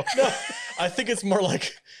 No. No, I think it's more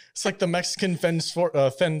like it's like the Mexican fence.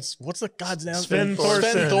 What's the god's name? Sven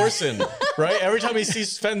Thorson. Right? Every time he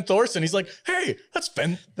sees Sven Thorson, he's like, "Hey, that's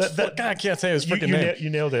Sven." God, I can't say his freaking name. You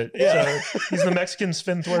nailed it. Yeah. So he's the Mexican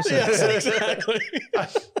Sven Thorson. Yes, exactly.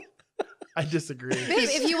 I disagree. Babe,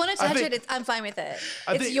 if you want to I touch think- it, I'm fine with it.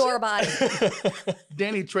 I It's think- your body.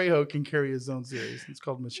 Danny Trejo can carry his own series. It's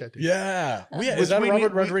called Machete. Yeah. Is Which that we Robert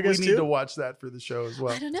need- Rodriguez we need to too? watch that for the show as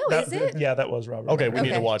well. I don't know. Is it? Yeah, that was Robert. Okay, we need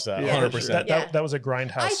to Okay. watch that. Yeah, 100%. Yeah. That was a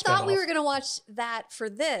Grindhouse. I thought we spinoff. were going to watch that for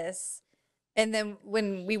this. And then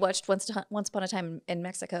when we watched Once Upon a Time in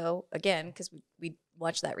Mexico again, because we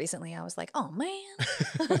watched that recently, I was like, oh,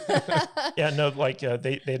 man. Yeah, no, like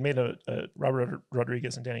they had made a Robert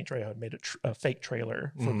Rodriguez and Danny Trejo had made a fake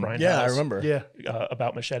trailer for Grindhouse. Yeah, I remember. Yeah.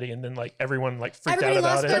 About Machete, and then like everyone like freaked Everybody out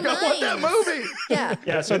lost about their it. I want that minds. movie. Yeah.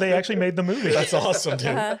 Yeah, so they actually made the movie. That's awesome, dude.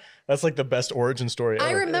 Uh-huh. That's like the best origin story ever.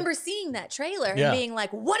 I remember seeing that trailer Yeah. and being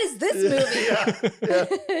like, what is this movie? Yeah.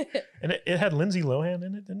 And it had Lindsay Lohan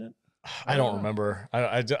in it, didn't it? I don't remember.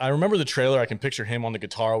 I remember the trailer. I can picture him on the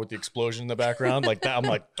guitar with the explosion in the background, like that. I'm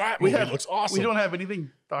like, that movie looks awesome. We don't have anything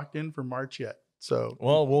locked in for March yet. So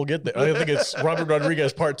Well, we'll get there. I think it's Robert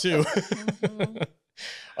Rodriguez Part 2.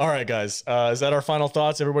 All right, guys. Is that our final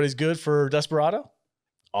thoughts? Everybody's good for Desperado?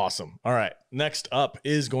 Awesome. All right. Next up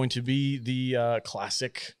is going to be the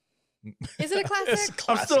classic. Is it a classic?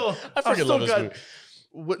 I freaking still love this got movie.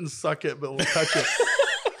 wouldn't suck it, but we'll touch it.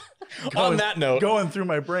 On that note, Going through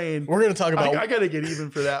my brain. we're going to talk about. I gotta get even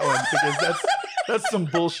for that one because that's some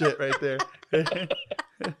bullshit right there.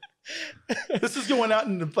 This is going out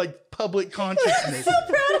into like public consciousness. So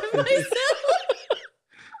proud of myself.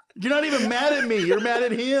 You're not even mad at me. You're mad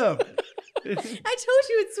at him. I told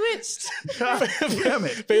you it switched. God damn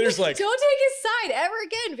it. Vader's like, Don't take his side ever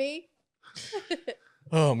again, V.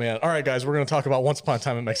 oh, man. All right, guys. We're going to talk about Once Upon a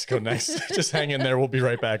Time in Mexico next. Just hang in there. We'll be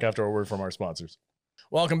right back after a word from our sponsors.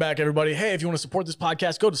 Welcome back, everybody. Hey, if you want to support this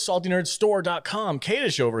podcast, go to saltynerdstore.com.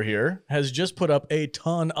 Kadish over here has just put up a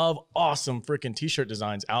ton of awesome freaking t-shirt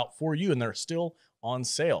designs out for you, and they're still on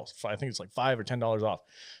sale. I think it's like $5 or $10 off.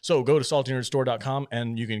 So go to saltynerdstore.com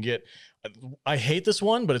and you can get, I hate this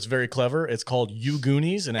one, but it's very clever. It's called You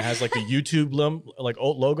Goonies, and it has like the YouTube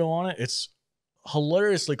logo on it. It's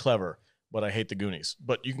hilariously clever, but I hate the Goonies.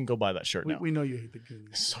 But you can go buy that shirt now. We know you hate the Goonies.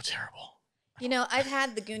 It's so terrible. You know, I've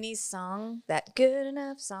had the Goonies song, that good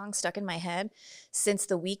enough song, stuck in my head since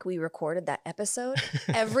the week we recorded that episode.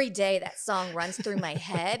 Every day that song runs through my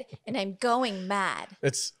head and I'm going mad.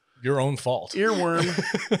 your own fault. Earworm.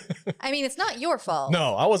 I mean, it's not your fault.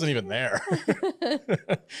 No, I wasn't even there.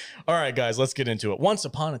 All right, guys, let's get into it. Once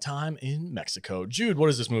Upon a Time in Mexico. Jude, what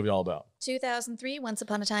is this movie all about? 2003, Once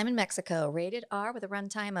Upon a Time in Mexico, rated R with a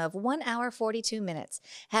runtime of 1 hour 42 minutes.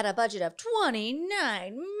 Had a budget of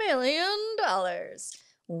 $29 million.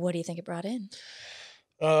 What do you think it brought in?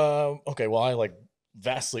 Okay, well, I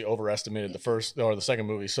vastly overestimated the first or the second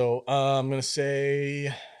movie. So I'm going to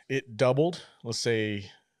say it doubled. Let's say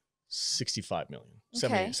 65 million,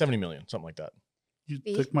 Okay. 70 million, something like that. You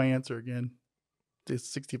V? took my answer again. It's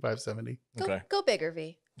 65, 70, Okay. Go bigger,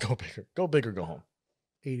 V. Go bigger. Go big or go home.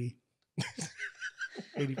 80,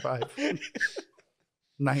 85,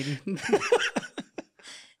 90,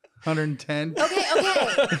 110. Okay.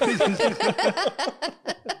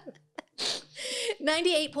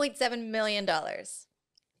 $98.7 million.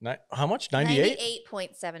 How much? 98?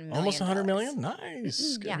 $98.7 million. Almost 100 million?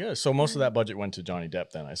 Nice. Yeah. Good. So most of that budget went to Johnny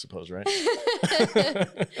Depp then, I suppose, right?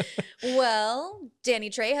 Well, Danny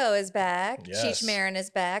Trejo is back. Yes. Cheech Marin is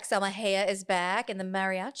back. Salma Hayek is back. And the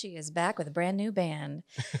Mariachi is back with a brand new band.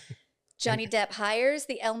 Johnny Depp hires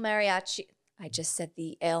the El Mariachi. I just said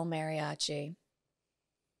the El Mariachi.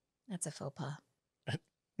 That's a faux pas.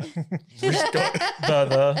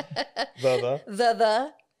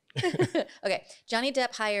 The. Okay. Johnny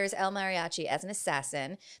Depp hires El Mariachi as an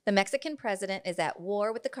assassin. The Mexican president is at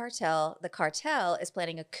war with the cartel. The cartel is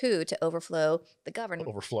planning a coup to overthrow the government.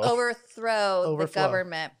 Overthrow the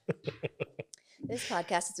government. This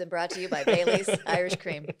podcast has been brought to you by Bailey's Irish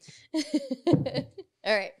Cream. All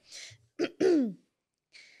right.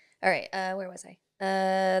 All right. Where was I?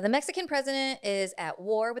 The Mexican president is at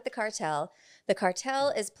war with the cartel. The cartel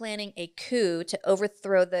is planning a coup to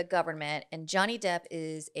overthrow the government, and Johnny Depp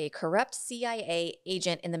is a corrupt CIA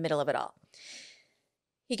agent in the middle of it all.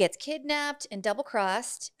 He gets kidnapped and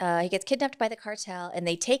double-crossed. He gets kidnapped by the cartel, and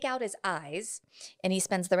they take out his eyes, and he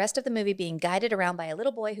spends the rest of the movie being guided around by a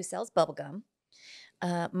little boy who sells bubblegum.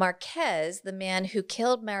 Marquez, the man who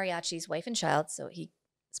killed Mariachi's wife and child, so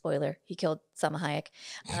spoiler, he killed Salma Hayek.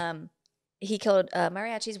 He killed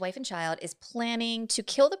Mariachi's wife and child, is planning to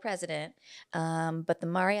kill the president, but the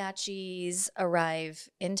Mariachis arrive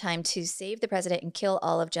in time to save the president and kill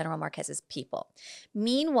all of General Marquez's people.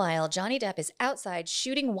 Meanwhile, Johnny Depp is outside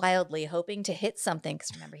shooting wildly, hoping to hit something,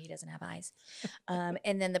 because remember, he doesn't have eyes.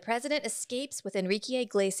 And then the president escapes with Enrique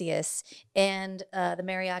Iglesias, and the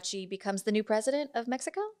Mariachi becomes the new president of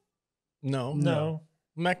Mexico? No.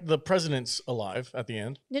 The president's alive at the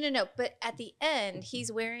end. No. But at the end,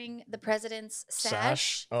 he's wearing the president's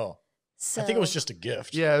sash. Oh. So I think it was just a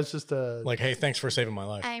gift. Yeah, it's just a Hey, thanks for saving my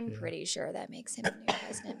life. I'm pretty sure that makes him the new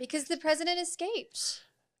president because the president escaped.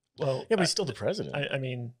 Well, Yeah, but he's still the president. I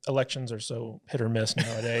mean, elections are so hit or miss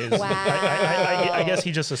nowadays. Wow. I guess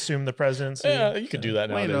he just assumed the presidency. Yeah, you could do that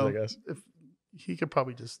Well, nowadays, I guess. if he could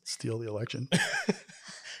probably just steal the election.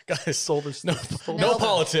 Guys, Sold his no Nope.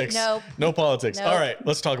 politics. Nope. No politics. Nope. All right,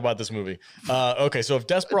 let's talk about this movie. Okay, so if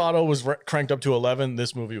Desperado was cranked up to 11,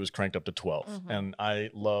 this movie was cranked up to 12. And I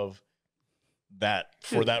love that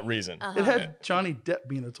for that reason. It had Johnny Depp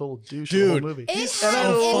being a total douche Dude, the whole movie. He's And I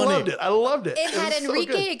so funny. loved it. I loved it. It had was so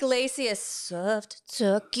Enrique good. Iglesias soft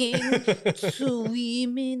talking to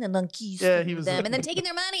women and then kissing he was them and then taking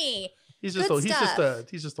their money. He's Good stuff.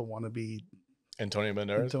 he's just a wannabe Antonio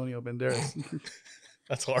Banderas. Antonio Banderas.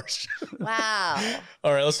 That's harsh. Wow.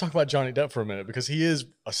 All right, let's talk about Johnny Depp for a minute because he is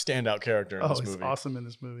a standout character in Oh, this he's movie. awesome in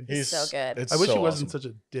this movie. He's so good. It's I wish so he wasn't awesome.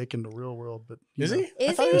 such a dick in the real world, but Is know, he? I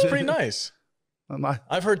Is thought he was he? pretty nice. I'm not,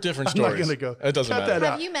 I've heard different I'm not stories. gonna go. It doesn't Cut matter. that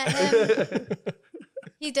Have out. you met him?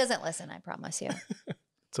 He doesn't listen, I promise you.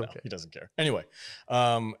 It's No, okay. he doesn't care. Anyway,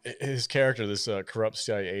 his character, this corrupt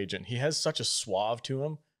CIA agent, he has such a suave to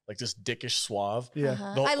him, like this dickish suave. Yeah.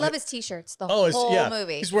 The- I love his t-shirts the Oh, whole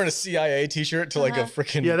movie. He's wearing a CIA T-shirt to like a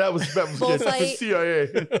freaking Yeah, that was good. That was Bullfight.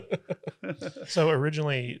 CIA. So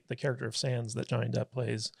originally, the character of Sands that Johnny Depp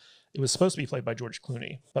plays, it was supposed to be played by George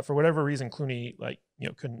Clooney, but for whatever reason, Clooney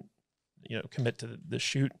couldn't commit to the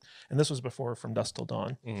shoot, and this was before From Dusk Till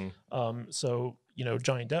Dawn. So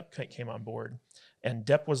Johnny Depp came on board, and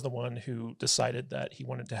Depp was the one who decided that he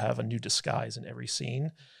wanted to have a new disguise in every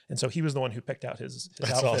scene, and so he was the one who picked out his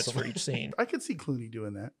That's outfits awesome. for each scene. I could see Clooney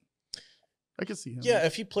doing that. I could see him. Yeah,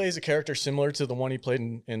 if he plays a character similar to the one he played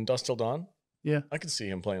in Dusk Till Dawn, Yeah. I could see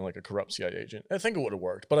him playing like a corrupt CIA agent. I think it would have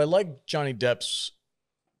worked. But I like Johnny Depp's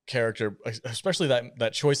character, especially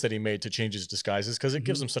that choice that he made to change his disguises, because it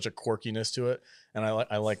gives him such a quirkiness to it, and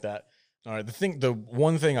I like that. All right, the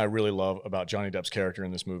one thing I really love about Johnny Depp's character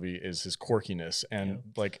in this movie is his quirkiness, and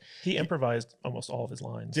He improvised almost all of his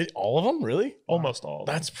lines. did all of them really? Almost all. Of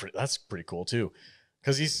them. That's pretty cool too,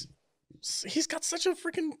 because he's got such a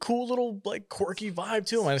freaking cool little like quirky vibe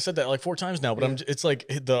to him. I said that like 4 times now, but it's like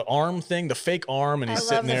the arm thing, the fake arm, and he's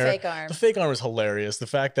sitting there. Fake arm. The fake arm is hilarious. The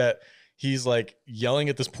fact that he's like yelling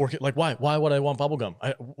at this poor kid, like, why would I want bubblegum?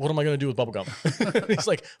 What am I going to do with bubblegum? He's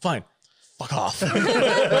like, fine. Fuck off.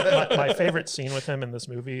 my favorite scene with him in this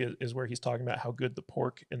movie is where he's talking about how good the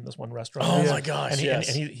pork in this one restaurant is. Oh my gosh. And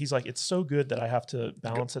he's like, it's so good that I have to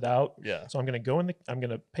balance it out. Yeah. So I'm going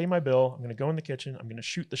to pay my bill. I'm going to go in the kitchen. I'm going to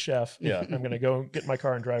shoot the chef. Yeah. I'm going to go get in my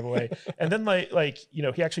car and drive away. And then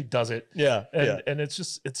he actually does it. Yeah. And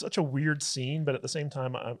it's such a weird scene, but at the same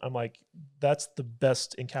time, I'm like, that's the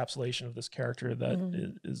best encapsulation of this character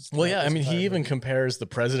that is. Well, yeah. I mean, he even compares the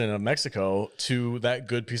president of Mexico to that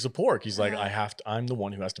good piece of pork. He's like, I'm the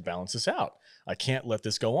one who has to balance this out. I can't let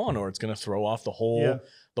this go on or it's going to throw off the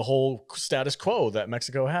whole status quo that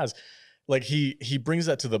Mexico has. Like he brings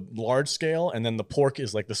that to the large scale, and then the pork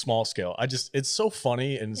is like the small scale. It's so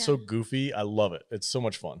funny and so goofy. I love it. It's so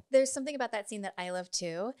much fun. There's something about that scene that I love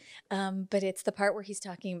too. But it's the part where he's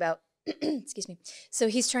talking about, excuse me. So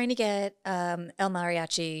he's trying to get El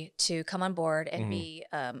Mariachi to come on board and be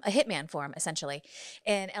a hitman for him, essentially.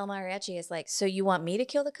 And El Mariachi is like, so you want me to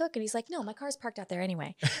kill the cook? And he's like, no, my car's parked out there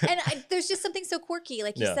anyway. And there's just something so quirky,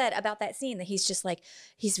 like you said, about that scene, that he's just like,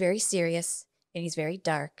 he's very serious and he's very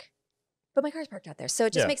dark. But my car's parked out there. So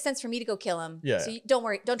it just makes sense for me to go kill him. Yeah. So don't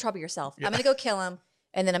worry. Don't trouble yourself. I'm going to go kill him.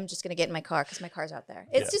 And then I'm just going to get in my car because my car's out there.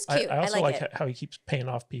 It's just cute. I also like it. how he keeps paying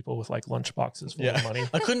off people with like lunch boxes full of money.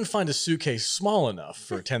 I couldn't find a suitcase small enough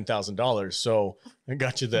for $10,000. So I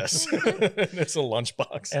got you this. It's a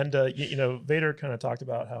lunchbox. And, Vader kind of talked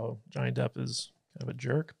about how Johnny Depp is kind of a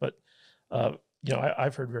jerk, but,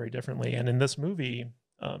 I've heard very differently. And in this movie,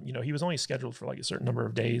 he was only scheduled for like a certain number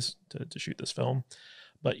of days to shoot this film.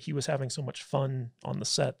 But he was having so much fun on the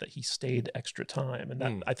set that he stayed extra time.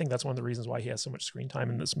 And I think that's one of the reasons why he has so much screen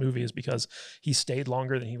time in this movie, is because he stayed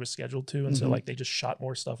longer than he was scheduled to. And so like they just shot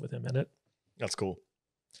more stuff with him in it. That's cool.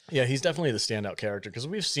 Yeah, he's definitely the standout character because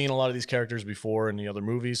we've seen a lot of these characters before in the other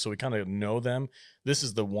movies, so we kind of know them. This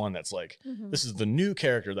is the one that's like, this is the new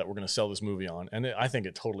character that we're going to sell this movie on, and I think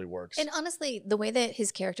it totally works. And honestly, the way that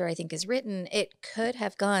his character, I think, is written, it could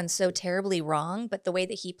have gone so terribly wrong, but the way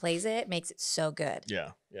that he plays it makes it so good.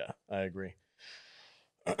 Yeah, I agree.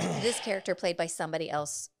 This character played by somebody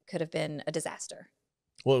else could have been a disaster.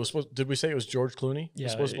 Well, it was supposed. Did we say it was George Clooney?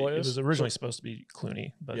 Yeah, it was originally supposed to be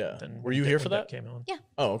Clooney, but then were you here for that? Came on. Yeah.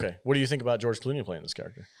 Oh, okay. What do you think about George Clooney playing this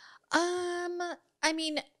character? I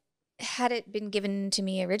mean, had it been given to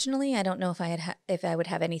me originally, I don't know if I would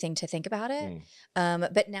have anything to think about it.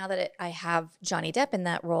 But now that I have Johnny Depp in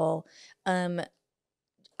that role, I'm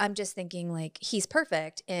just thinking like he's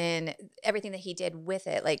perfect in everything that he did with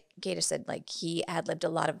it. Like Gator said, like he ad-libbed a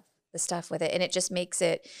lot of the stuff with it, and it just makes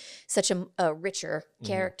it such a richer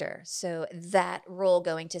character. So that role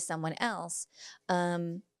going to someone else, I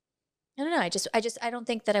don't know. I don't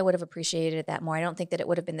think that I would have appreciated it that more. I don't think that it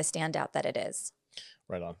would have been the standout that it is.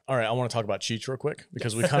 Right on. All right, I want to talk about Cheech real quick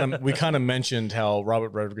because we kind of mentioned how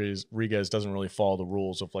Robert Rodriguez doesn't really follow the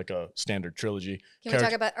rules of like a standard trilogy. Can we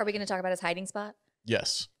talk about? Are we going to talk about his hiding spot?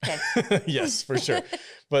 Yes. Okay. Yes, for sure.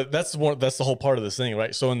 But that's the whole part of this thing,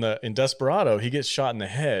 right? So in Desperado, he gets shot in the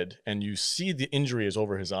head and you see the injury is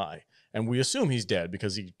over his eye. And we assume he's dead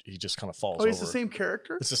because he just kind of falls over. Oh, he's the same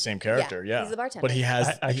character? It's the same character, yeah. He's the bartender. But he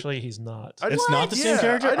has... he's not. It's not the same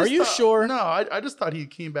character? Are you sure? No, I just thought he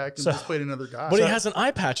came back and just played another guy. But he has an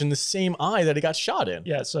eye patch in the same eye that he got shot in.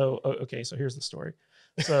 Yeah, so, okay, so here's the story.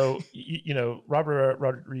 So, Robert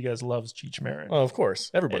Rodriguez loves Cheech Marin. Oh, of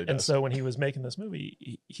course. Everybody does. And so when he was making this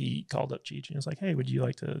movie, he called up Cheech and was like, hey, would you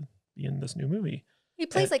like to be in this new movie? He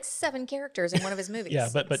plays like 7 characters in one of his movies. Yeah,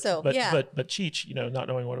 but Cheech, not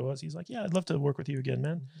knowing what it was, he's like, yeah, I'd love to work with you again,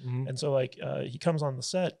 man. And so like he comes on the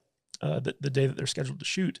set the day that they're scheduled to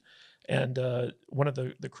shoot, and one of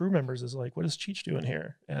the crew members is like, what is Cheech doing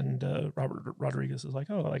here? And Robert Rodriguez is like,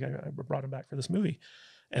 oh, like I brought him back for this movie.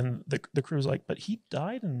 And the crew's like, but he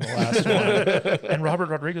died in the last one. And Robert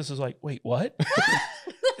Rodriguez is like, wait, what?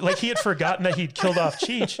 Like he had forgotten that he'd killed off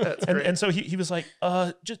Cheech. And so he was like,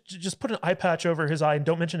 just put an eye patch over his eye and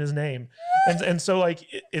don't mention his name. And so like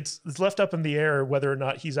it's left up in the air whether or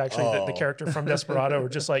not he's actually the character from Desperado or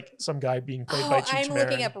just like some guy being played by Cheech I'm Marin.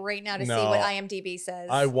 looking up right now to see what IMDb says.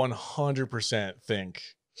 I 100% think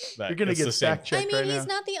that you're gonna get fact checked. I mean, he's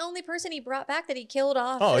not the only person he brought back that he killed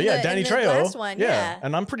off. Oh yeah, Danny Trejo. Last one. Yeah,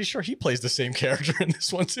 and I'm pretty sure he plays the same character in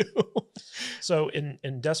this one too. So in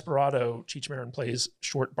Desperado, Cheech Marin plays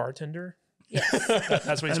short bartender. Yes.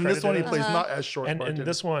 That's what he's And credited this one he as. plays not as short. And in bartender.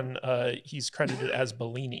 this one, he's credited as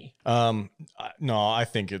Bellini. No, I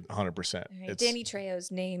think it 100%. Right. It's Danny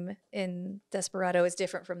Trejo's name in Desperado is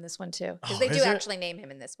different from this one too, because Oh, they do is it? actually name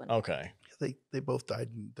him in this one. okay. They both died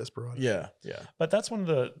in Desperado. Yeah, yeah, But that's one of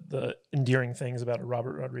the endearing things about a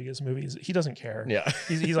Robert Rodriguez movie is he doesn't care. yeah.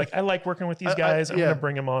 He's like, I like working with these I- guys. I'm yeah. going to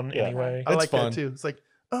bring them on Yeah. anyway. I It's like fun. that too. It's like,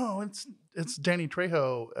 oh, it's Danny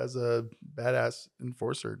Trejo as a badass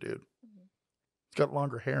enforcer dude. He's got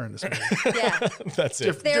longer hair in this movie. Yeah. That's it.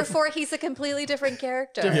 Diff- Therefore, he's a completely different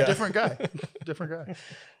character. Yeah. Different guy. Different guy.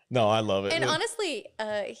 No, I love it. And honestly,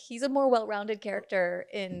 he's a more well-rounded character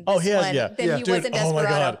in Oh, this he has- one yeah. than Yeah. he Dude, was in oh my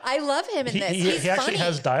Desperado. God. I love him in this. He's He actually funny.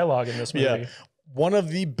 has dialogue in this movie. Yeah. One of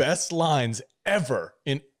the best lines ever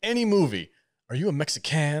in any movie. Are you a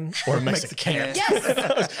Mexican or a Mexican?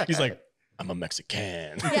 Yes. He's like, I'm a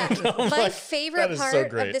Mexican. Yeah, I'm my like, favorite that is so part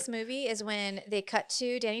great. of this movie is when they cut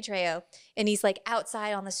to Danny Trejo and he's like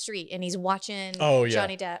outside on the street and he's watching Oh, yeah.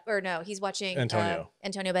 Johnny Depp, or no, he's watching Antonio.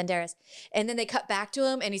 Antonio Banderas, and then they cut back to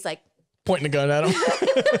him and he's like, Pointing a gun at him.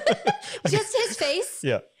 just his face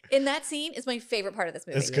Yeah, in that scene is my favorite part of this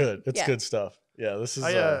movie. it's good. It's Yeah. good stuff. Yeah, this is.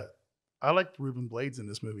 I liked Ruben Blades in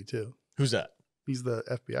this movie too. Who's that? He's the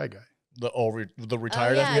FBI guy. The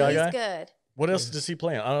retired oh, yeah, FBI he's guy? good. What else does he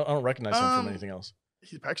play in? I don't recognize him from anything else.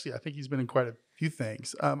 Actually, I think he's been in quite a few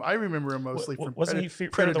things. I remember him mostly from Wasn't he Fear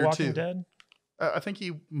of the Predator Walking 2. Dead? I think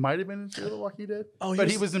he might have been in Fear of the Walking Dead. Oh,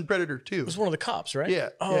 But he was in Predator 2. He was one of the cops, right? Yeah,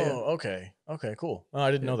 Oh, yeah, yeah. okay. Okay, cool. Oh,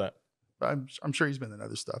 I didn't know that. I'm sure he's been in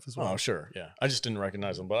other stuff as well. Oh, sure. Yeah. I just didn't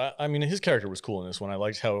recognize him. But I mean, his character was cool in this one. I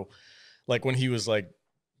liked how, like, when he was like,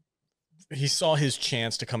 he saw his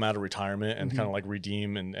chance to come out of retirement and Mhm. kind of like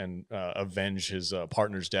redeem and avenge his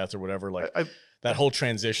partner's death or whatever. Like, I, that whole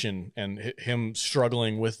transition and him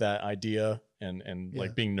struggling with that idea and Yeah.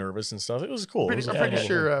 like being nervous and stuff. It was cool. It was I'm a pretty fun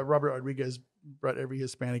sure little- Robert Rodriguez brought every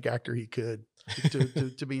Hispanic actor he could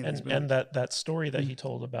to be in this movie. And that story that he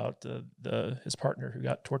told about his partner who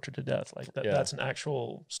got tortured to death, like Yeah. that's an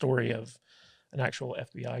actual story of an actual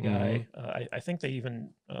FBI guy. I think they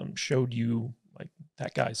even showed you like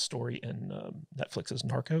that guy's story in Netflix's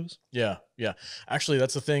Narcos. Yeah, yeah. Actually,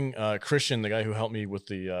 that's the thing. Christian, the guy who helped me with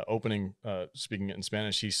the opening, speaking it in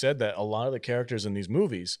Spanish, he said that a lot of the characters in these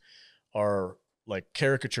movies are like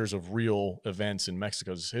caricatures of real events in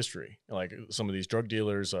Mexico's history. Like some of these drug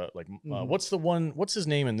dealers, what's his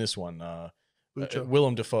name in this one? Bucho.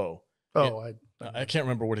 Willem Dafoe. Oh, I can't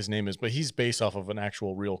remember what his name is, but he's based off of an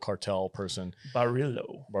actual real cartel person.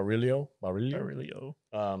 Barillo. Barillo.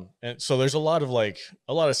 And so there's a lot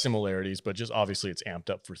of similarities, but just obviously it's amped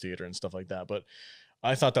up for theater and stuff like that. But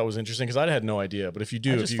I thought that was interesting because I had no idea. But if you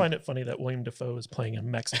do, I just find it funny that William Dafoe is playing a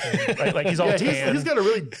Mexican, right? Like he's all yeah, tan. he's got a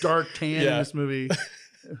really dark tan in Yeah. this movie.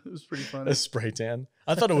 It was pretty funny. a spray tan.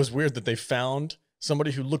 I thought it was weird that they found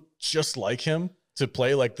somebody who looked just like him to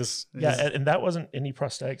play like this. Yeah, and that wasn't any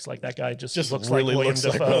prosthetics. Like that guy just looks really like William looks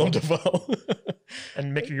Dafoe. like Willem Dafoe.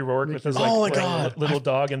 And Mickey Rourke with his Oh like my little, God. little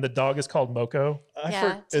dog, and the dog is called Moco.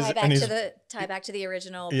 Yeah, tie back to the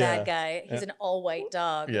original Yeah. bad guy. He's an all-white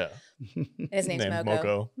dog. Yeah. His name's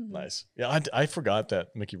Moco. Mhm. Nice. Yeah, I forgot that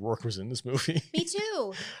Mickey Rourke was in this movie. Me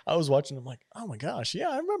too. I was watching him like, oh my gosh, yeah,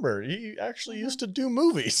 I remember. He actually used to do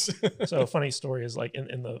movies. So a funny story is like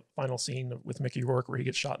in the final scene with Mickey Rourke where he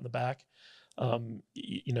gets shot in the back.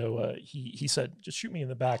 He said, "Just shoot me in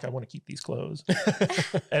the back. I want to keep these clothes."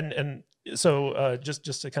 and so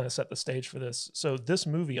just to kind of set the stage for this. So this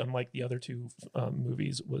movie, unlike the other two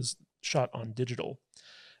movies, was shot on digital.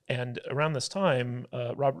 And around this time,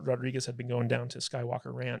 Robert Rodriguez had been going down to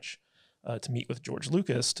Skywalker Ranch to meet with George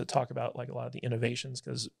Lucas to talk about like a lot of the innovations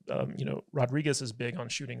because Rodriguez is big on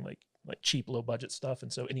shooting like cheap, low budget stuff,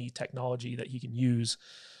 and so any technology that he can use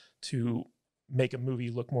to make a movie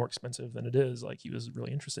look more expensive than it is, like he was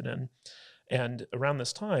really interested in. And around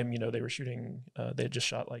this time, they were shooting, they had just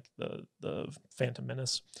shot like the Phantom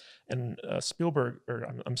Menace, and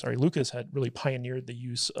Lucas had really pioneered the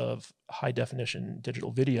use of high definition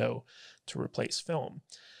digital video to replace film.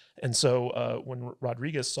 And so when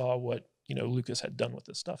Rodriguez saw what Lucas had done with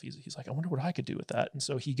this stuff, he's like, I wonder what I could do with that. And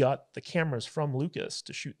so he got the cameras from Lucas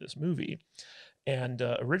to shoot this movie. And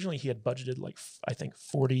originally he had budgeted I think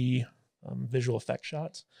 40 visual effect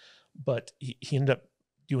shots, but he ended up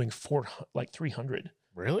doing 300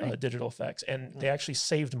 Really? digital effects, and they actually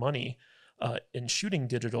saved money in shooting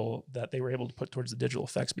digital that they were able to put towards the digital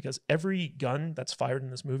effects, because every gun that's fired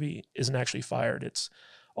in this movie isn't actually fired. It's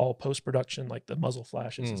all post-production, like the muzzle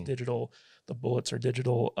flashes is digital, the bullets are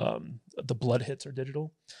digital, the blood hits are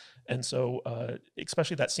digital. And so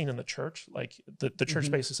especially that scene in the church, like the church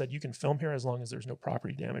basically said, you can film here as long as there's no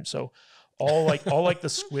property damage. So all like the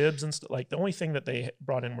squibs and stuff. Like the only thing that they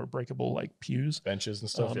brought in were breakable like pews, benches and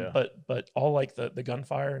stuff. Yeah. But all like the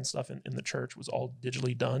gunfire and stuff in the church was all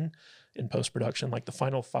digitally done in post production. Like the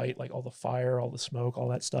final fight, like all the fire, all the smoke, all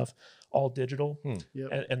that stuff, all digital.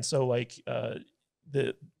 Yep. And so like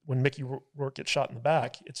when Mickey Rourke gets shot in the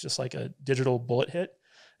back, it's just like a digital bullet hit.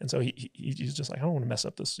 And so he's just like, I don't want to mess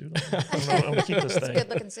up this suit. I'm going to keep this thing. It's a good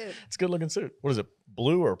looking suit. It's a good looking suit. What is it?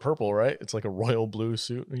 Blue or purple, right? It's like a royal blue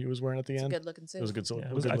suit he was wearing at the It's a end. good looking suit. It was a good suit.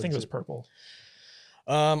 Yeah, I think it was purple.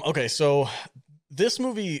 Okay, so this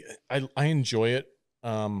movie, I enjoy it,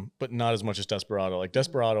 but not as much as Desperado. Like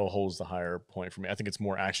Desperado holds the higher point for me. I think it's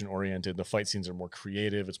more action oriented. The fight scenes are more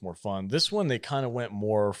creative. It's more fun. This one, they kind of went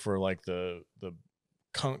more for like the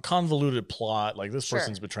convoluted plot. Like this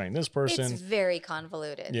person's betraying this person. It's very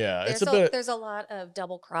convoluted. Yeah, There's a lot of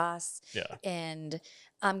double cross. Yeah. And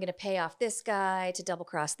I'm going to pay off this guy to double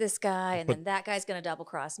cross this guy. And then that guy's going to double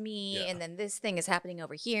cross me. Yeah. And then this thing is happening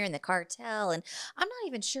over here in the cartel. And I'm not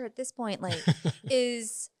even sure at this point, like,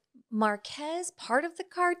 is Marquez part of the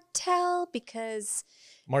cartel? Because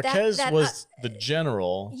Marquez was the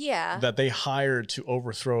general yeah. that they hired to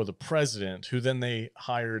overthrow the president, who then they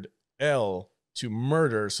hired L to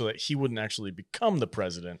murder so that he wouldn't actually become the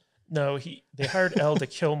president. No, they hired L to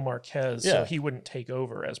kill Marquez Yeah. so he wouldn't take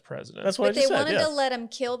over as president. That's what I just said. But they wanted yeah. to let him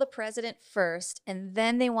kill the president first, and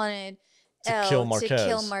then they wanted L kill to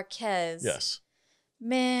kill Marquez. Marquez. Yes.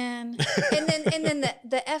 Man. and then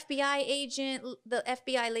the FBI agent, the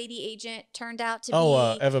FBI lady agent turned out to be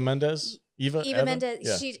Eva Mendes. Eva Mendes.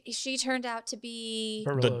 Yeah. She turned out to be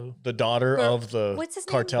Barillo. The daughter of the what's his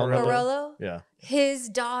cartel name? member. Barolo? Yeah. His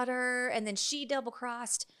daughter, and then she double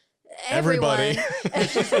crossed Everybody.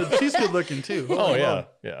 everyone. She's good looking too. Oh yeah.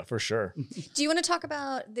 Yeah, for sure. Do you want to talk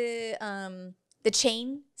about the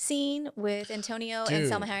chain scene with Antonio and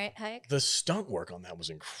Dude, Salma Hayek? The stunt work on that was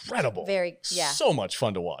incredible. Very, yeah. So much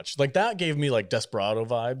fun to watch. Like that gave me like Desperado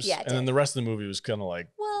vibes. Yeah, it and then did. the rest of the movie was kind of like,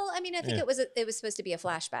 Well, I mean, I think it was supposed to be a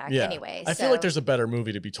flashback yeah. anyway. I feel like there's a better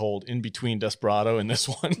movie to be told in between Desperado and this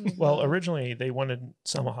one. Well, originally they wanted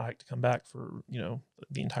Salma Hayek to come back for,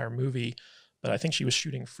 the entire movie, but I think she was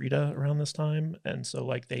shooting Frida around this time. And so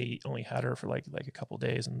like they only had her for like a couple of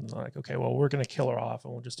days, and they're like, okay, well, we're going to kill her off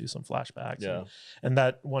and we'll just do some flashbacks. Yeah. And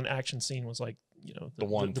that one action scene was like,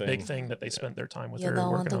 the big thing. thing that they spent their time with you her don't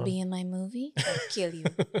want working to on. be in my movie? I'll kill you.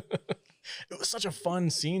 It was such a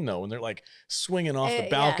fun scene though, when they're like swinging off the Yeah.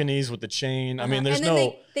 balconies with the chain. I mean, there's and then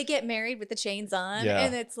no. they get married with the chains on, Yeah.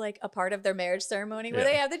 and it's like a part of their marriage ceremony where Yeah.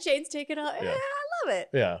 they have the chains taken off. Yeah. Yeah, I love it.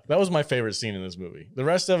 Yeah, that was my favorite scene in this movie. The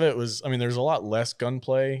rest of it was, I mean, there's a lot less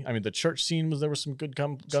gunplay. I mean, the church scene there was some good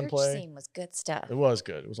Church gunplay. scene was good stuff. It was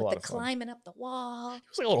good. It was a lot The of fun. climbing up the wall. It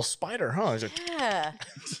was like a little spider, huh? It was like, Yeah.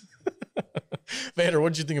 Vader,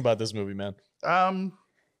 what did you think about this movie, man?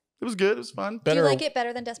 It was good. It was fun. Do Better you like it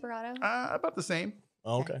better than Desperado? About the same.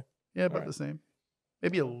 Oh, okay. Yeah, about Alright. the same.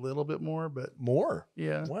 Maybe a little bit more, but More?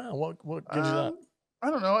 yeah. Wow. What gives you that? I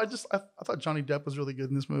don't know. I thought Johnny Depp was really good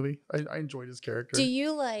in this movie. I enjoyed his character. Do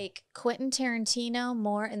you like Quentin Tarantino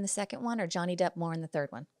more in the second one or Johnny Depp more in the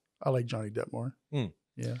third one? I like Johnny Depp more. Hmm.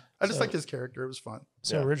 Yeah. I just So- liked his character. It was fun.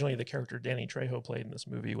 So Yeah. originally the character Danny Trejo played in this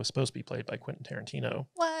movie was supposed to be played by Quentin Tarantino,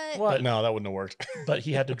 What? What? No, that wouldn't have worked. but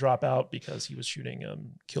he had to drop out because he was shooting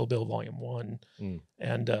Kill Bill Volume 1. Mm.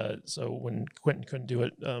 And so when Quentin couldn't do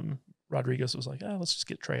it, Rodriguez was like, let's just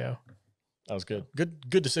get Trejo. That was good.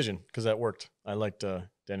 Good decision, because that worked. I liked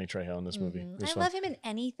Danny Trejo in this movie. Mhm. It was I fun. love him in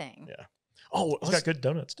anything. Yeah. Oh, He's got good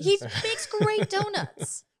donuts too. He makes great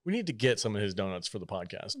donuts. we need to get some of his donuts for the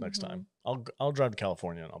podcast next Mhm. time. I'll drive to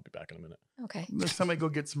California and I'll be back in a minute. Okay. Next time I go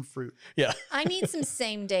get some fruit. Yeah. I need some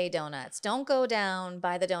same day donuts. Don't go down,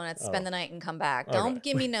 buy the donuts, spend Oh. the night, and come back. Okay. Don't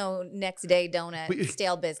give me no next day donut, We-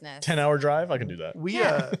 stale business. 10-hour drive? I can do that. We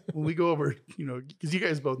Yeah. when we go over, because you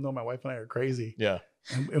guys both know my wife and I are crazy, Yeah.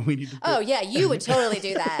 and we need to. Oh, yeah, you would totally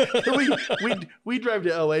do that. we drive to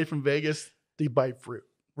LA from Vegas to buy fruit.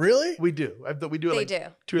 Really? We do. We do it They like do.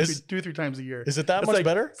 two or Is- three times a year. Is it that It's much like-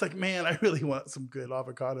 better? It's like, man, I really want some good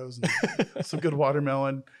avocados and some good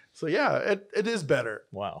watermelon. So yeah, it is better.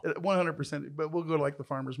 Wow. 100%. But we'll go to like the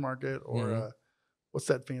farmer's market or Mhm. what's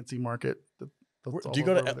that fancy market? That's Do you all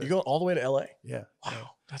go over to there. you go all the way to LA? Yeah. yeah. Wow.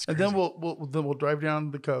 That's And crazy. then we'll drive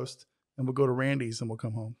down the coast and we'll go to Randy's and we'll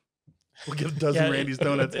come home. We'll get a dozen Randy's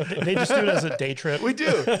donuts. They just do it as a day trip. We do.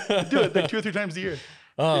 We do it like 2 or 3 times a year.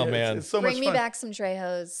 Oh Yeah, man. it's so Bring much me fun. back some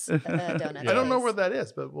Trejo's donuts. I don't know please. where that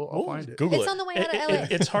is, but I'll Ooh, find it. Google It's it. on the way out of LA.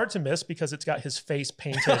 It's hard to miss because it's got his face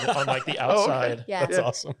painted on like the Oh, okay. outside. Yeah. That's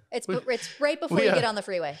awesome. It's right before we, you get on the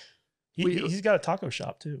freeway. He's got a taco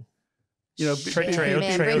shop too. You know, Trejo's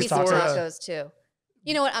Man, bring me some Tacos. tacos too.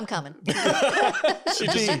 You know what? I'm coming. She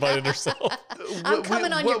just invited herself. I'm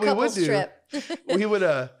coming on your couple's trip. we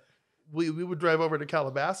would drive over to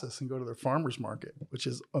Calabasas and go to their farmers market, which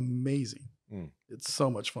is amazing. It's so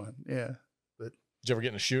much fun. Yeah. But did you ever get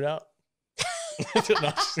in a shootout?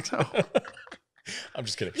 No. I'm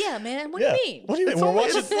just kidding. Yeah, man. What do you mean? What do you mean? We're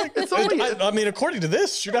watching. I mean, according to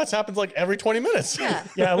this, shootouts happens like every 20 minutes. Yeah.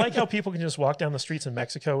 Yeah, I like how people can just walk down the streets in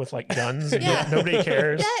Mexico with like guns and Yeah. nobody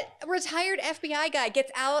cares. That retired FBI guy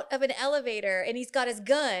gets out of an elevator and he's got his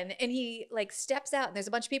gun and he like steps out and there's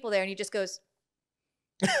a bunch of people there and he just goes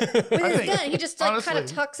with his gun. He just like kind of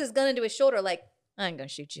tucks his gun into his shoulder like, I'm going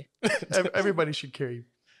to shoot you. Everybody should carry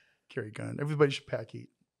a gun. Everybody should pack heat.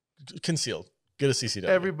 Concealed. Get a CCW.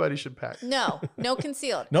 Everybody should pack. No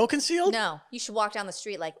concealed. No concealed? No. You should walk down the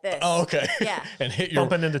street like this. Oh, okay. Yeah. And hit your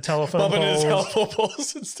Bumping into telephone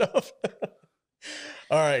poles and stuff.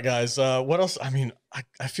 All right, guys. What else? I mean,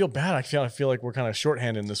 I feel bad. I feel like we're kind of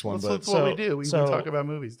shorthanded in this one. That's what we do. We talk about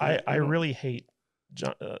movies. I really hate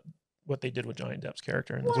what they did with Johnny Depp's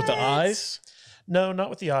character in this. With the eyes? No, not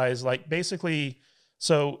with the eyes. Like basically,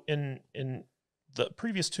 so in the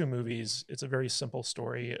previous two movies, it's a very simple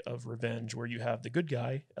story of revenge where you have the good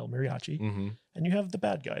guy, El Mariachi, and you have the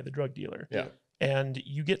bad guy, the drug dealer. Yeah. And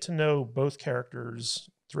you get to know both characters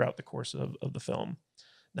throughout the course of the film.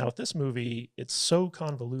 Now, with this movie, it's so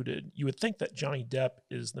convoluted. You would think that Johnny Depp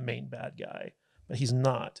is the main bad guy, but he's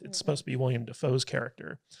not. It's supposed to be William Dafoe's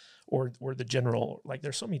character or the general. Like,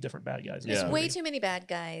 there's so many different bad guys. There's way too many bad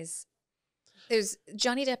guys.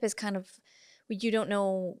 Johnny Depp is kind of, you don't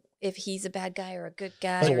know if he's a bad guy or a good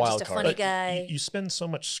guy or just a funny guy. You spend so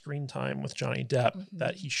much screen time with Johnny Depp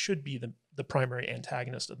that he should be the primary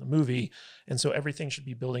antagonist of the movie. And so everything should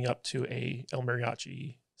be building up to a El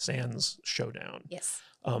Mariachi Sands showdown. Yes.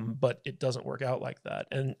 But it doesn't work out like that.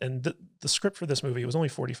 And the script for this movie was only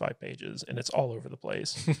 45 pages and it's all over the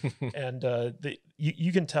place. And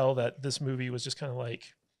you can tell that this movie was just kind of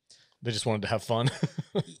like, they just wanted to have fun.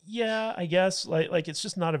 Yeah, I guess like it's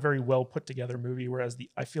just not a very well put together movie. Whereas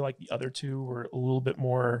I feel like the other two were a little bit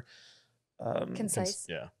more concise.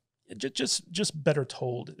 Yeah, just better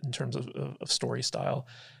told in terms of story style.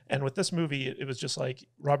 And with this movie, it was just like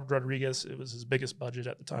Robert Rodriguez. It was his biggest budget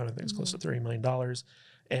at the time. I think it was close to $30 million.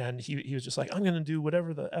 And he was just like, I'm going to do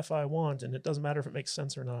whatever the F I want, and it doesn't matter if it makes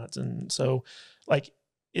sense or not. And so, like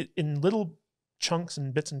in little chunks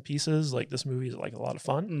and bits and pieces, like this movie is like a lot of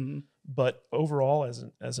fun, but overall as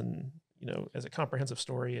a comprehensive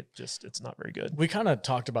story, it's not very good. We kind of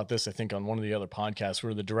talked about this, I think, on one of the other podcasts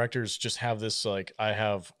where the directors just have this, like, I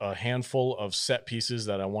have a handful of set pieces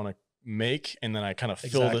that I want to make, and then I kind of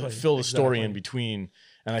fill the story in between.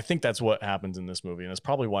 And I think that's what happens in this movie. And that's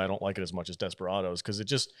probably why I don't like it as much as Desperados, because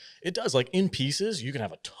it does, like, in pieces, you can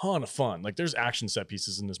have a ton of fun. Like, there's action set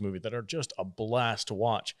pieces in this movie that are just a blast to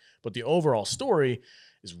watch. But the overall story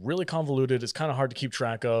is really convoluted. It's kind of hard to keep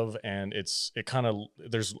track of. And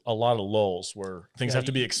there's a lot of lulls where things have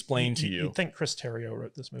to be explained to you. You'd think Chris Terrio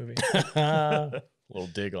wrote this movie. A little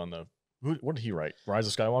dig on what did he write? Rise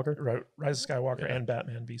of Skywalker? Wrote Rise of Skywalker and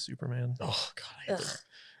Batman v Superman. Oh, God, I hate them.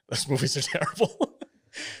 Those movies are terrible.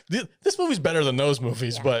 This movie's better than those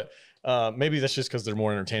movies, but maybe that's just because they're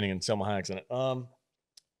more entertaining and Selma Hayek's in it.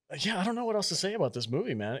 Yeah, I don't know what else to say about this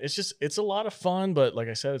movie, man. It's a lot of fun, but like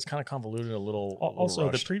I said, it's kind of convoluted, a little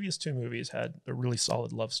Also, the previous two movies had a really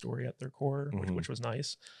solid love story at their core, which was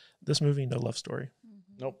nice. This movie, no love story.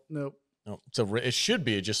 Nope. So it should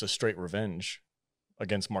be just a straight revenge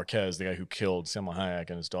against Marquez, the guy who killed Selma Hayek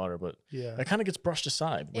and his daughter, but that kind of gets brushed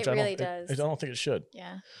aside, which it really does. I don't think it should.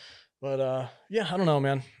 Yeah. But yeah, I don't know,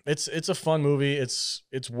 man. It's a fun movie. It's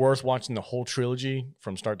worth watching the whole trilogy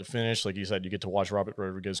from start to finish. Like you said, you get to watch Robert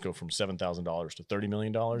Rodriguez go from $7,000 to $30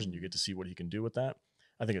 million, and you get to see what he can do with that.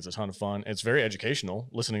 I think it's a ton of fun. It's very educational.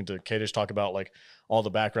 Listening to Kadish talk about like all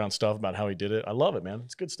the background stuff about how he did it, I love it, man.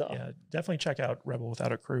 It's good stuff. Yeah, definitely check out Rebel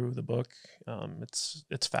Without a Crew, the book.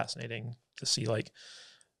 It's fascinating to see like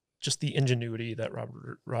just the ingenuity that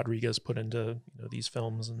Robert Rodriguez put into these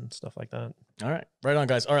films and stuff like that. All right. Right on,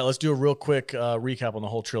 guys. All right, let's do a real quick recap on the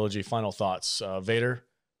whole trilogy. Final thoughts. Vader,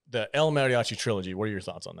 the El Mariachi trilogy. What are your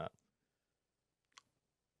thoughts on that?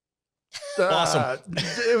 Awesome.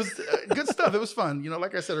 It was good stuff. It was fun.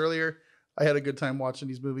 Like I said earlier, I had a good time watching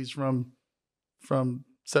these movies from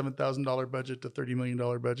 $7,000 budget to $30 million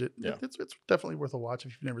budget. Yeah. It's definitely worth a watch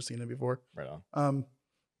if you've never seen it before. Right on.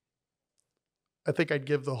 I think I'd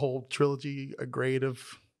give the whole trilogy a grade of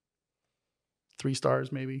 3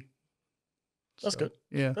 stars, maybe. That's good.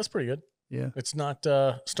 Yeah. That's pretty good. Yeah. It's not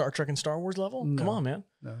Star Trek and Star Wars level? No. Come on, man.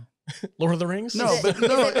 No. Lord of the Rings? No, Is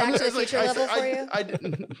it Back to the Future level for you? I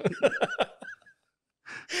didn't.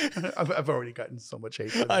 I've already gotten so much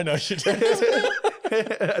hate. For that. I know you did.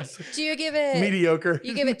 Do you give it mediocre?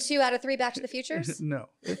 You give it 2 out of 3 Back to the Futures? No.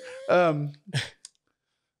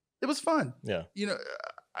 It was fun. Yeah. You know,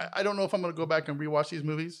 I don't know if I'm going to go back and rewatch these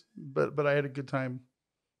movies, but I had a good time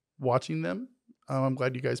watching them. I'm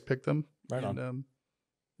glad you guys picked them. Right and, on.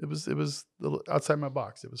 It was a little outside my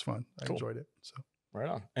box. It was fun. I Cool. enjoyed it. So. Right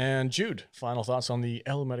on. And Jude, final thoughts on the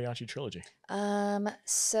El Mariachi trilogy?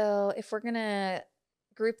 So if we're gonna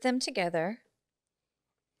group them together,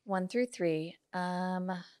 1 through 3,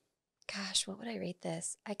 gosh, what would I rate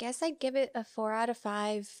this? I guess I'd give it a 4 out of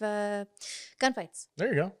 5 gunfights. There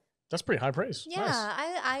you go. That's pretty high praise. Yeah, Nice.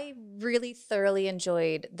 I really thoroughly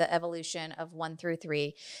enjoyed the evolution of 1 through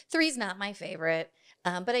 3. 3's not my favorite,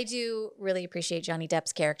 but I do really appreciate Johnny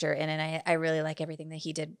Depp's character in it. And I really like everything that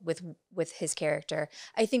he did with his character.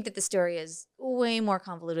 I think that the story is way more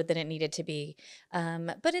convoluted than it needed to be,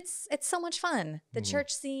 but it's so much fun. The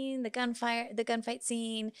church scene, the gunfight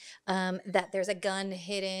scene, that there's a gun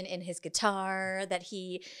hidden in his guitar that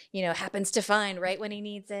he happens to find right when he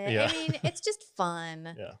needs it. Yeah. I mean, it's just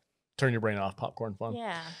fun. Yeah. Turn your brain off, popcorn fun.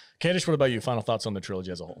 Yeah. Candice, what about you? Final thoughts on the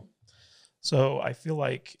trilogy as a whole? So I feel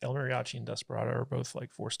like El Mariachi and Desperado are both like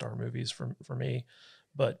 4-star movies for me.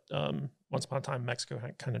 But Once Upon a Time in Mexico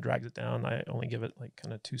kind of drags it down. I only give it like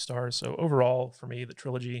kind of 2 stars. So overall, for me, the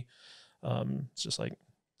trilogy, it's just like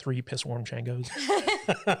 3 piss-warm Changos.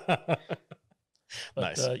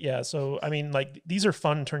 But, Nice. Yeah, so I mean, like these are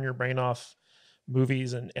fun, turn your brain off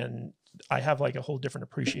movies, and I have like a whole different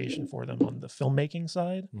appreciation for them on the filmmaking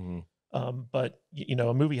side. But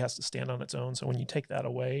a movie has to stand on its own. So when you take that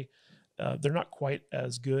away, they're not quite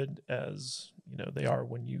as good as they are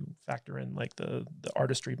when you factor in like the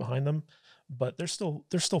artistry behind them. But they're still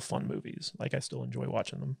fun movies. Like I still enjoy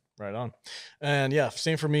watching them. Right on. And yeah,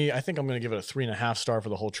 same for me. I think I'm going to give it a 3.5 star for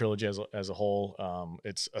the whole trilogy as a whole.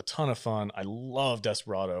 It's a ton of fun. I love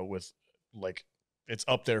Desperado with like. It's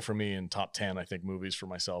up there for me in top 10, I think, movies for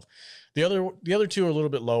myself. The other 2 are a little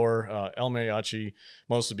bit lower. El Mariachi,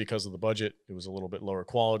 mostly because of the budget. It was a little bit lower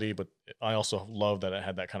quality, but I also love that it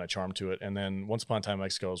had that kind of charm to it. And then Once Upon a Time in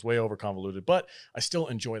Mexico is way over convoluted, but I still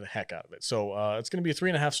enjoy the heck out of it. So it's going to be a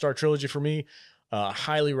 3.5 star trilogy for me.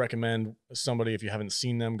 Highly recommend somebody, if you haven't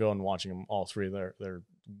seen them, go and watching them all 3. They're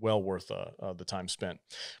well worth the time spent.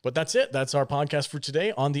 But that's it. That's our podcast for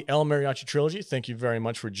today on the El Mariachi trilogy. Thank you very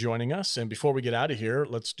much for joining us. And before we get out of here,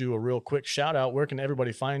 let's do a real quick shout out. Where can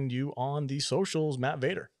everybody find you on the socials, Matt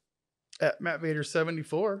Vader? At Matt Vader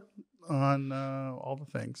 74 on all the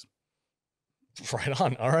things. Right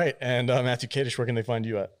on. All right. And Matthew Kadish, where can they find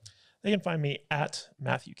you at? They can find me at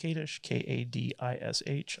Matthew Kadish,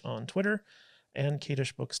 Kadish on Twitter, and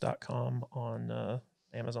kadishbooks.com on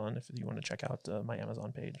Amazon if you want to check out my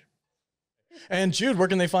Amazon page. And Jude, where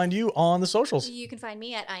can they find you on the socials? You can find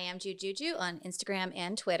me at I am Jude Juju on Instagram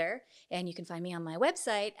and Twitter. And you can find me on my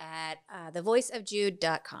website at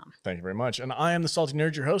thevoiceofjude.com. Thank you very much. And I am the Salty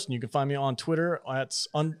Nerd, your host, and you can find me on Twitter at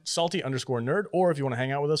salty_nerd. Or if you want to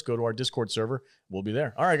hang out with us, go to our Discord server. We'll be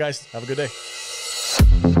there. All right, guys. Have a good day.